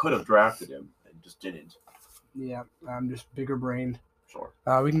could have drafted him and just didn't. Yeah, I'm just bigger brained. Sure.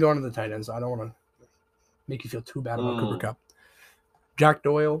 We can go on to the tight ends. I don't want to make you feel too bad about Cooper Kupp. Jack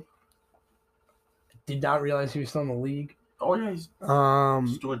Doyle. Did not realize he was still in the league. Oh yeah, he's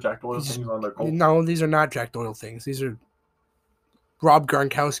doing Jack Doyle things on their goal. No, these are not Jack Doyle things. These are Rob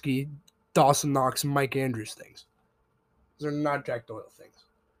Gronkowski, Dawson Knox, and Mike Andrews things. These are not Jack Doyle things.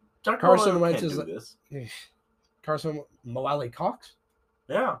 Carson Wentz is this. Carson Mo Alley Cox?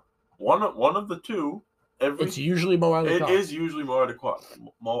 Yeah. One of the two. It's usually Mo Alley Cox. It is usually Mo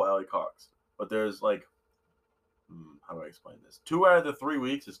Alley Cox. But there's like, how do I explain this? 2 out of the 3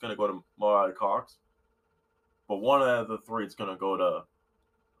 weeks it's going to go to Mo Alley Cox. But 1 out of the 3 it's going to go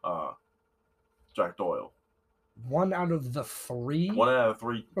to Jack Doyle. 1 out of the 3? 1 out of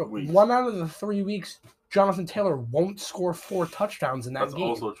 3 weeks. 1 out of the 3 weeks, Jonathan Taylor won't score 4 touchdowns in that game.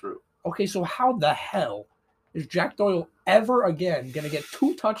 That's also true. Okay, so how the hell is Jack Doyle ever again going to get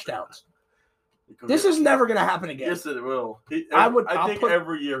 2 touchdowns? This is never going to happen again. Yes, it will. I think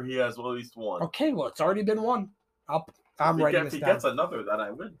every year he has at least 1. Okay, well, it's already been 1. I'm writing this down. If he gets another, then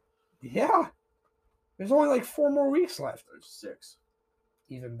I win. Yeah. There's only like 4 more weeks left. There's 6.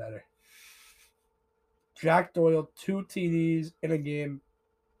 Even better. Jack Doyle, 2 TDs in a game.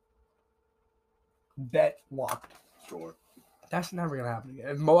 Bet locked. Sure. That's never going to happen again.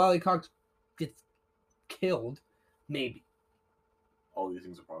 If Mo Alley Cox gets killed, maybe. All these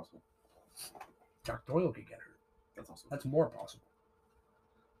things are possible. Jack Doyle could get hurt. That's more possible.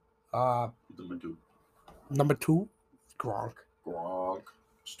 Number 2. Number 2, Gronk.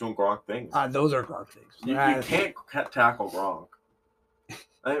 Just doing Gronk things. Those are Gronk things. You can't tackle Gronk.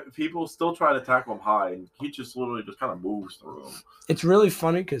 People still try to tackle him high, and he just literally just kind of moves through him. It's really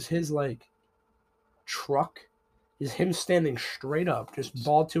funny because his truck is him standing straight up, just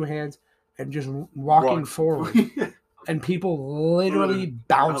ball 2 hands, and just walking forward, and people literally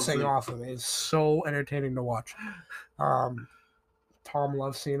bouncing off him. It's so entertaining to watch. Tom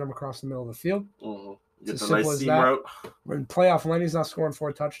loves seeing him across the middle of the field. Mm-hmm. It's as simple as that. Route. When playoff Lenny's not scoring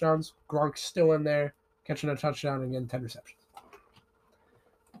 4 touchdowns, Gronk's still in there catching a touchdown and getting 10 receptions.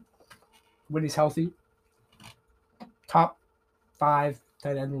 When he's healthy, top 5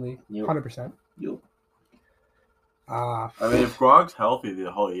 tight end in the league, 100%. Yep. I mean, if Gronk's healthy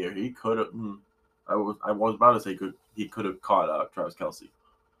the whole year, he could have. I was about to say he could have caught Travis Kelce,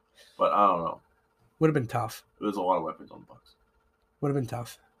 but I don't know. Would have been tough. There's a lot of weapons on the Bucs. Would have been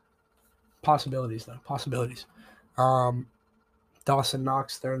tough. Possibilities though. Possibilities. Dawson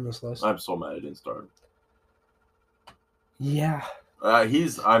Knox, they're in this list. I'm so mad I didn't start. Yeah.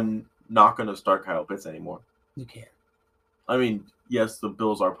 I'm not going to start Kyle Pitts anymore. You can't. I mean, yes, the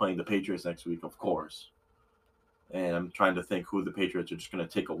Bills are playing the Patriots next week, of course. And I'm trying to think who the Patriots are just going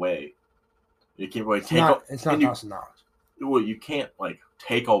to take away. You can't really take. It's not Dawson Knox. Well, you can't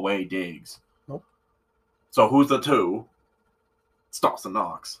take away Diggs. Nope. So who's the 2? It's Dawson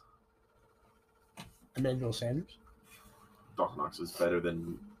Knox. Emmanuel Sanders. Dawson Knox is better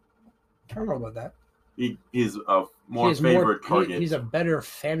than. I don't know about that. He's a more favorite target. He's a better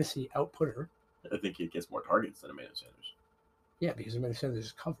fantasy outputter. I think he gets more targets than Emmanuel Sanders. Yeah, because Emmanuel Sanders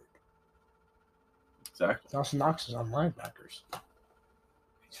is covered. Exactly. Dawson Knox is on linebackers.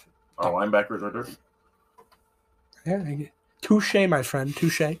 Our linebackers are dirty. Yeah, touche, my friend.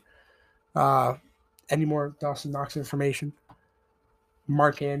 Touche. Any more Dawson Knox information?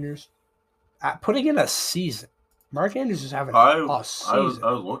 Mark Andrews. Putting in a season. Mark Andrews is having a season. I was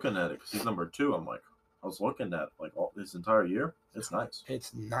looking at it because he's number 2. I was looking at all this entire year. It's nice.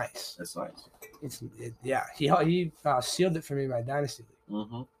 It's nice. It's nice. Yeah. He sealed it for me in my dynasty league.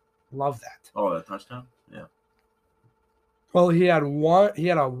 Mm-hmm. Love that. Oh, that touchdown. Yeah. Well, he had a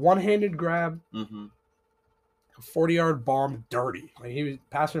one-handed grab, mm-hmm. a 40-yard bomb, dirty. He was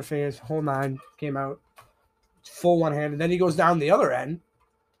passing interference, whole 9, came out, full one-handed. Then he goes down the other end.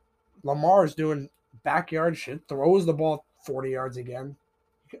 Lamar's doing backyard shit, throws the ball 40 yards again.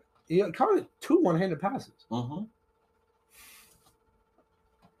 He caught 2 one-handed passes. Mm-hmm.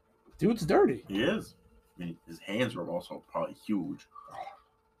 Dude's dirty. He is. I mean, his hands are also probably huge.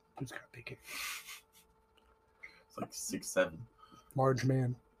 Dude's got a big hand. It's 6'7". Large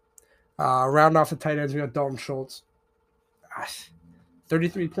man. Round off the tight ends, we got Dalton Schultz.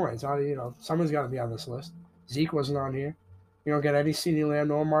 33 points. Someone's got to be on this list. Zeke wasn't on here. You don't get any CeeDee Lamb,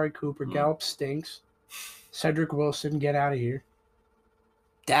 no Amari Cooper. Gallup stinks. Cedric Wilson, get out of here.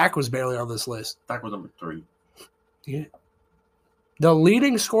 Dak was barely on this list. Dak was number 3. Yeah. The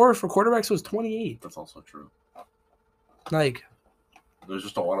leading scorer for quarterbacks was 28. That's also true. There's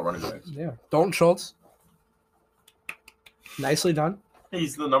just a lot of running backs. Yeah. Dalton Schultz. Nicely done.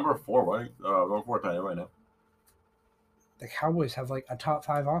 He's the number 4 number 4 tight end right now. The Cowboys have a top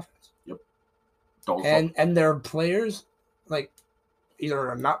 5 offense. Yep. And their players either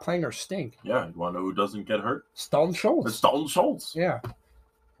are not playing or stink. Yeah, you want to know who doesn't get hurt? It's Dalton Schultz. It's Dalton Schultz. Yeah.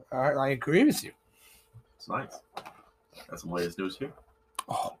 I agree with you. It's nice. Got some latest news here.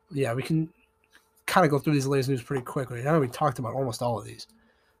 Oh, yeah, we can kind of go through these latest news pretty quickly. I know we talked about almost all of these.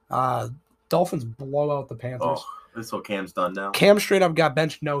 Dolphins blow out the Panthers. Oh, so Cam's done now? Cam straight up got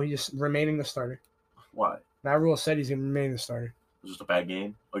benched. No, he's remaining the starter. Why? Matt Rule said he's going to remain the starter. It was just a bad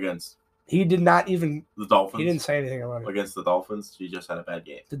game against... He did not even... The Dolphins? He didn't say anything about it. Against the Dolphins, he just had a bad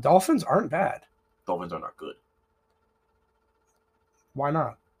game. The Dolphins aren't bad. Dolphins are not good. Why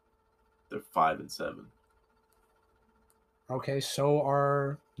not? They're 5-7. Okay, so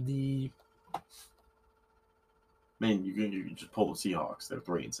are the... I mean, you can just pull the Seahawks. They're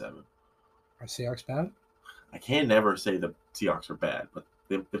 3-7. Are Seahawks bad? I can never say the Seahawks are bad, but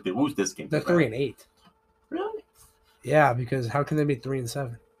if they lose this game, they're 3-8. Really? Yeah, because how can they be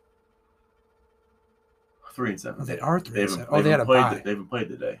 3-7? 3-7. Oh, they are 3-7. They had a bye. They haven't played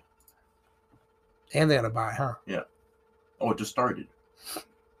today. And they had a bye, huh? Yeah. Oh, it just started.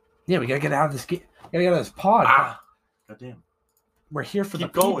 Yeah, we gotta get out of this game. Gotta get out of this pod. Goddamn. We're here for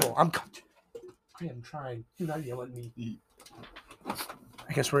Keep the going. people. I am trying. You're not yelling at me.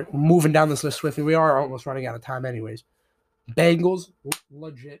 I guess we're moving down this list swiftly. We are almost running out of time anyways. Bengals,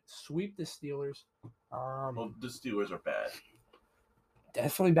 legit. Sweep the Steelers. Well, the Steelers are bad.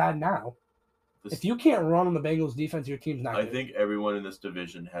 Definitely bad now. If you can't run on the Bengals defense, your team's not good. I think everyone in this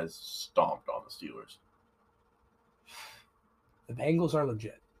division has stomped on the Steelers. The Bengals are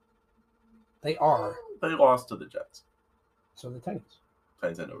legit. They are. They lost to the Jets. So the Titans.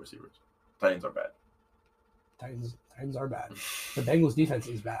 Titans had no receivers. Titans are bad. Titans are bad. The Bengals defense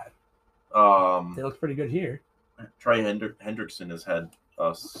is bad. They look pretty good here. Trey Hendrickson has had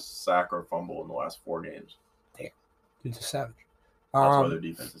a sack or fumble in the last 4 games. Damn. Dude's a savage. That's why their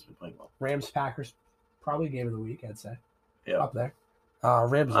defense has been playing well. Rams, Packers, probably game of the week, I'd say. Yeah. Up there.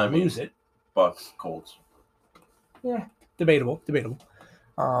 Rams lose it. Bucks, Colts. Yeah, debatable.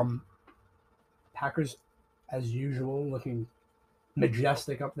 Packers, as usual, looking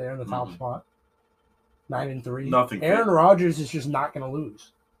majestic up there in the top spot. 9-3. Nothing. Aaron Rodgers is just not going to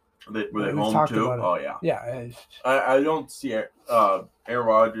lose. Were they home too? Oh yeah. Yeah. I don't see Aaron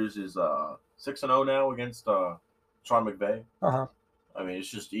Rodgers is 6-0 now against Sean McVay. I mean, it's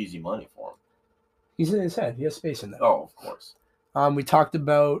just easy money for him. He's in his head. He has space in there. Oh, of course. We talked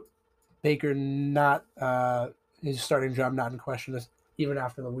about Baker not his starting job not in question, even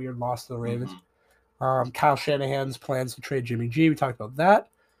after the weird loss to the Ravens. Kyle Shanahan's plans to trade Jimmy G. We talked about that.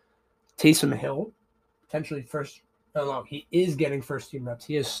 Taysom Hill, potentially first. No, he is getting first team reps.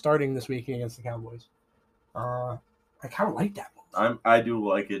 He is starting this weekend against the Cowboys. I kind of like that move. I do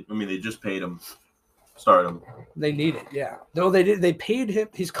like it. I mean, they just paid him. Start him. They need it, yeah. Though they did, they paid him.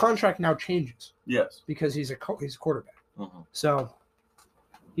 His contract now changes. Yes, because he's a quarterback. So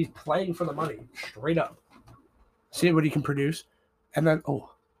he's playing for the money, straight up. See what he can produce, and then a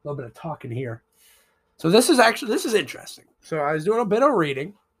little bit of talking here. So this is interesting. So I was doing a bit of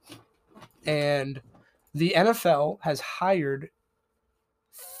reading, and the NFL has hired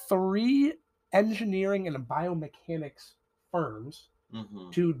 3 engineering and biomechanics firms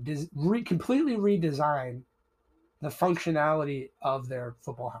to completely redesign the functionality of their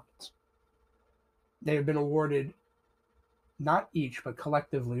football helmets. They have been awarded, not each, but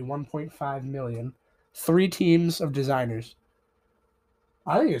collectively $1.5 million, 3 teams of designers.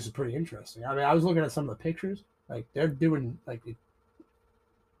 I think this is pretty interesting. I mean, I was looking at some of the pictures. Like, they're doing, like,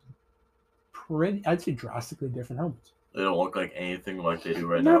 I'd say drastically different helmets. They don't look like anything like they do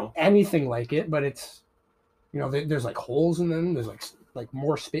right now. Not anything like it, but it's, there's like holes in them. There's like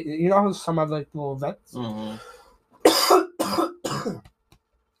more space. You know how some have like little vents?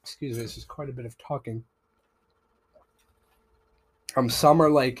 Excuse me, this is quite a bit of talking. Some are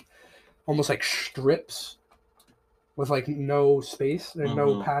like almost like strips with like no space. There's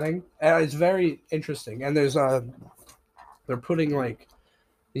no padding. It's very interesting. And there's they're putting like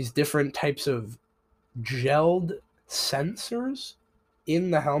these different types of gelled sensors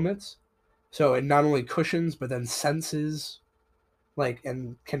in the helmets. So it not only cushions, but then senses, like,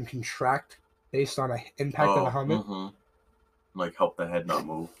 and can contract based on an impact of the helmet. Like help the head not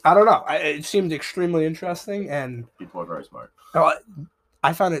move. I don't know. It seemed extremely interesting, and people are very smart.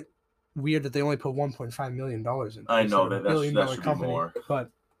 I found it weird that they only put $1.5 million in. I know that should company, be more. But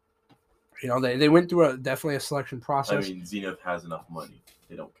they went through definitely a selection process. I mean, Zenith has enough money.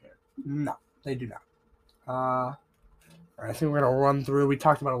 They don't care. No, they do not. I think we're going to run through. We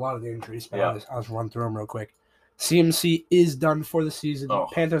talked about a lot of the injuries, but I'll just run through them real quick. CMC is done for the season.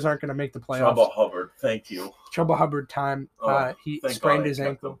 Panthers aren't going to make the playoffs. Chuba Hubbard, thank you. Chuba Hubbard time. He sprained his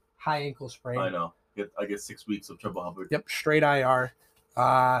ankle. High ankle sprain. I know. I get 6 weeks of Chuba Hubbard. Yep, straight IR.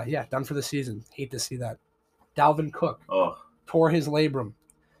 Done for the season. Hate to see that. Dalvin Cook tore his labrum.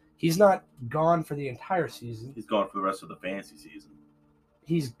 He's not gone for the entire season. He's gone for the rest of the fantasy season.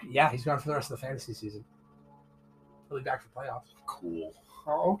 He's gone for the rest of the fantasy season. He'll be back for playoffs. Cool.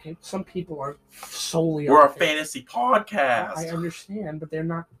 Oh, okay. Some people are solely. We're a fantasy podcast. I understand, but they're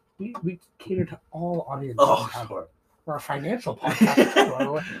not. We cater to all audiences. Oh, sure. We're a financial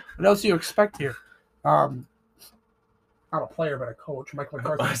podcast. What else do you expect here? Not a player, but a coach. Mike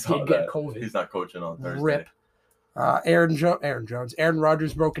McCarthy did get COVID. He's not coaching on Thursday. Rip. Aaron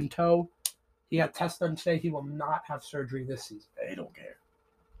Rodgers broken toe. He got tested done today. He will not have surgery this season. He don't care.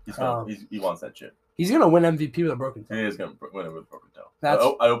 He wants that shit. He's gonna win MVP with a broken toe. He is gonna win it with a broken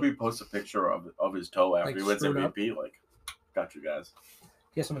toe. I hope he posts a picture of his toe after he wins MVP. Like, got you guys.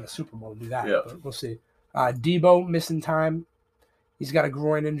 Guess I'm in the Super Bowl to do that. Yeah. But we'll see. Debo missing time. He's got a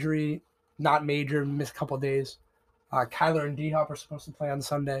groin injury, not major, missed a couple of days. Kyler and D-Hop are supposed to play on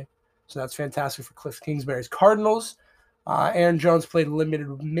Sunday, so that's fantastic for Cliff Kingsbury's Cardinals. Aaron Jones played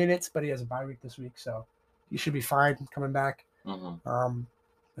limited minutes, but he has a bye week this week, so he should be fine coming back.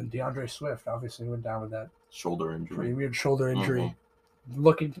 And DeAndre Swift obviously went down with that shoulder injury. Pretty weird shoulder injury.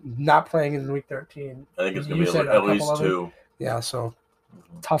 Not playing in week 13. I think it's going to be at least 2. Yeah, so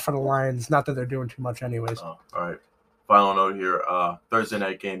tough for the Lions. Not that they're doing too much anyways. All right. Final note here. Thursday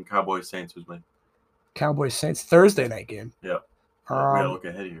night game, Cowboys-Saints. Who's winning? Cowboys-Saints. Thursday night game. Yeah. We got to look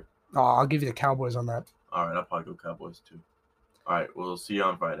ahead here. I'll give you the Cowboys on that. All right. I'll probably go Cowboys too. All right, we'll see you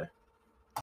on Friday.